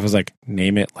science stuff. Is like,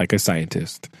 name it like a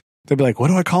scientist. They'll be like, what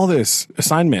do I call this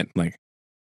assignment? I'm like,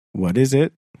 what is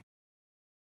it?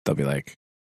 They'll be like,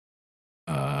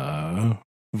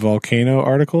 volcano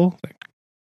article. Like,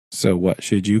 so what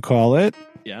should you call it?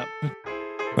 Yep. They're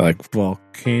like,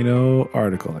 volcano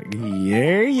article. Like,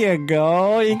 there you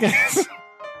go. You guys.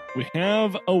 We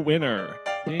have a winner.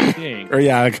 Ding, ding. Or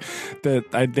yeah, like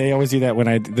they always do that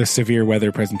when the severe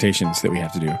weather presentations that we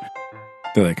have to do.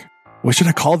 They're like, what should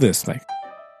I call this? Like,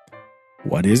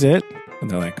 what is it? And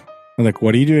they're like,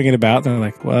 what are you doing it about? And they're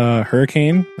like,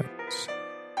 hurricane. Like,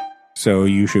 so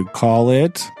you should call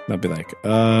it. They'll be like,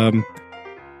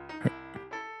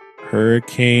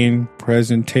 hurricane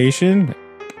presentation.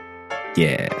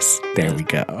 Yes, there we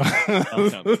go.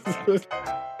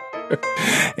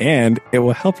 And it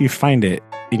will help you find it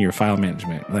in your file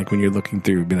management. Like when you're looking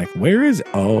through, be like, where is?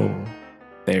 Oh,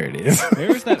 there it is.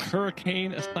 Where's that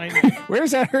hurricane assignment? Where's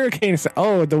that hurricane?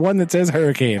 Oh, the one that says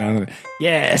hurricane on it.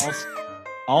 Yes.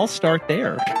 I'll start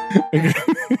there.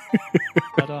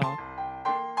 Ta-da.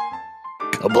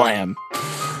 Kablam.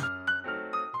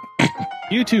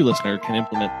 You too, listener, can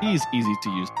implement these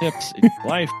easy-to-use tips in your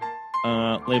life.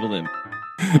 Label them.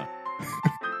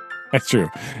 That's true.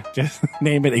 Just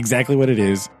name it exactly what it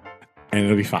is, and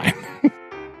it'll be fine.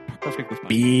 Perfectly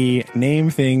fine. Name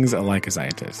things like a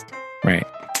scientist. Right.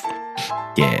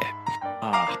 Yeah.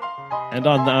 And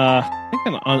I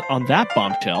think on that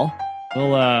bombshell,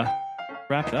 we'll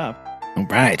wrap it up. All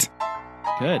right.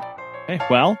 Good. Okay.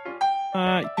 Well,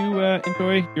 you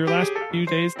enjoy your last few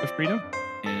days of freedom,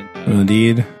 and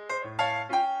indeed.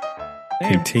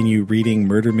 Same. Continue reading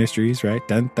murder mysteries. Right.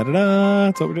 Dun da da da.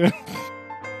 That's what we're doing.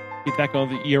 Keep that going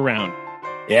the year round.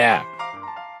 Yeah.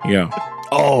 Yeah.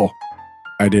 Oh,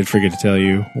 I did forget to tell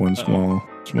you one small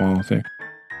thing.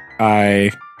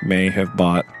 I may have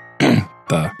bought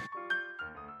the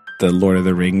Lord of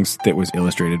the Rings that was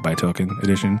illustrated by Tolkien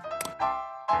edition.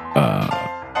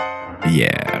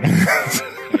 Yeah.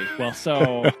 Okay, well,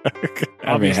 so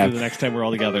obviously the next time we're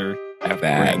all together, have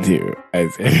that too.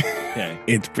 Okay.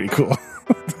 It's pretty cool.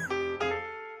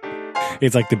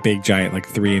 It's like the big giant, like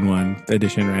 3-in-1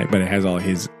 edition, right? But it has all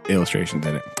his illustrations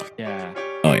in it. Yeah.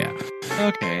 Oh yeah.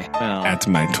 Okay. Well, That's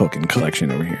my Tolkien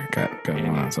collection over here. Got going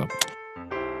on. So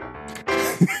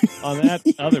on that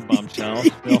other bombshell,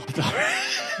 we'll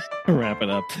wrap it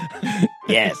up.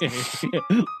 Yes.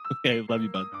 Okay. Love you,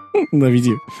 bud. Love you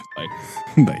too. Bye.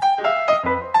 Bye.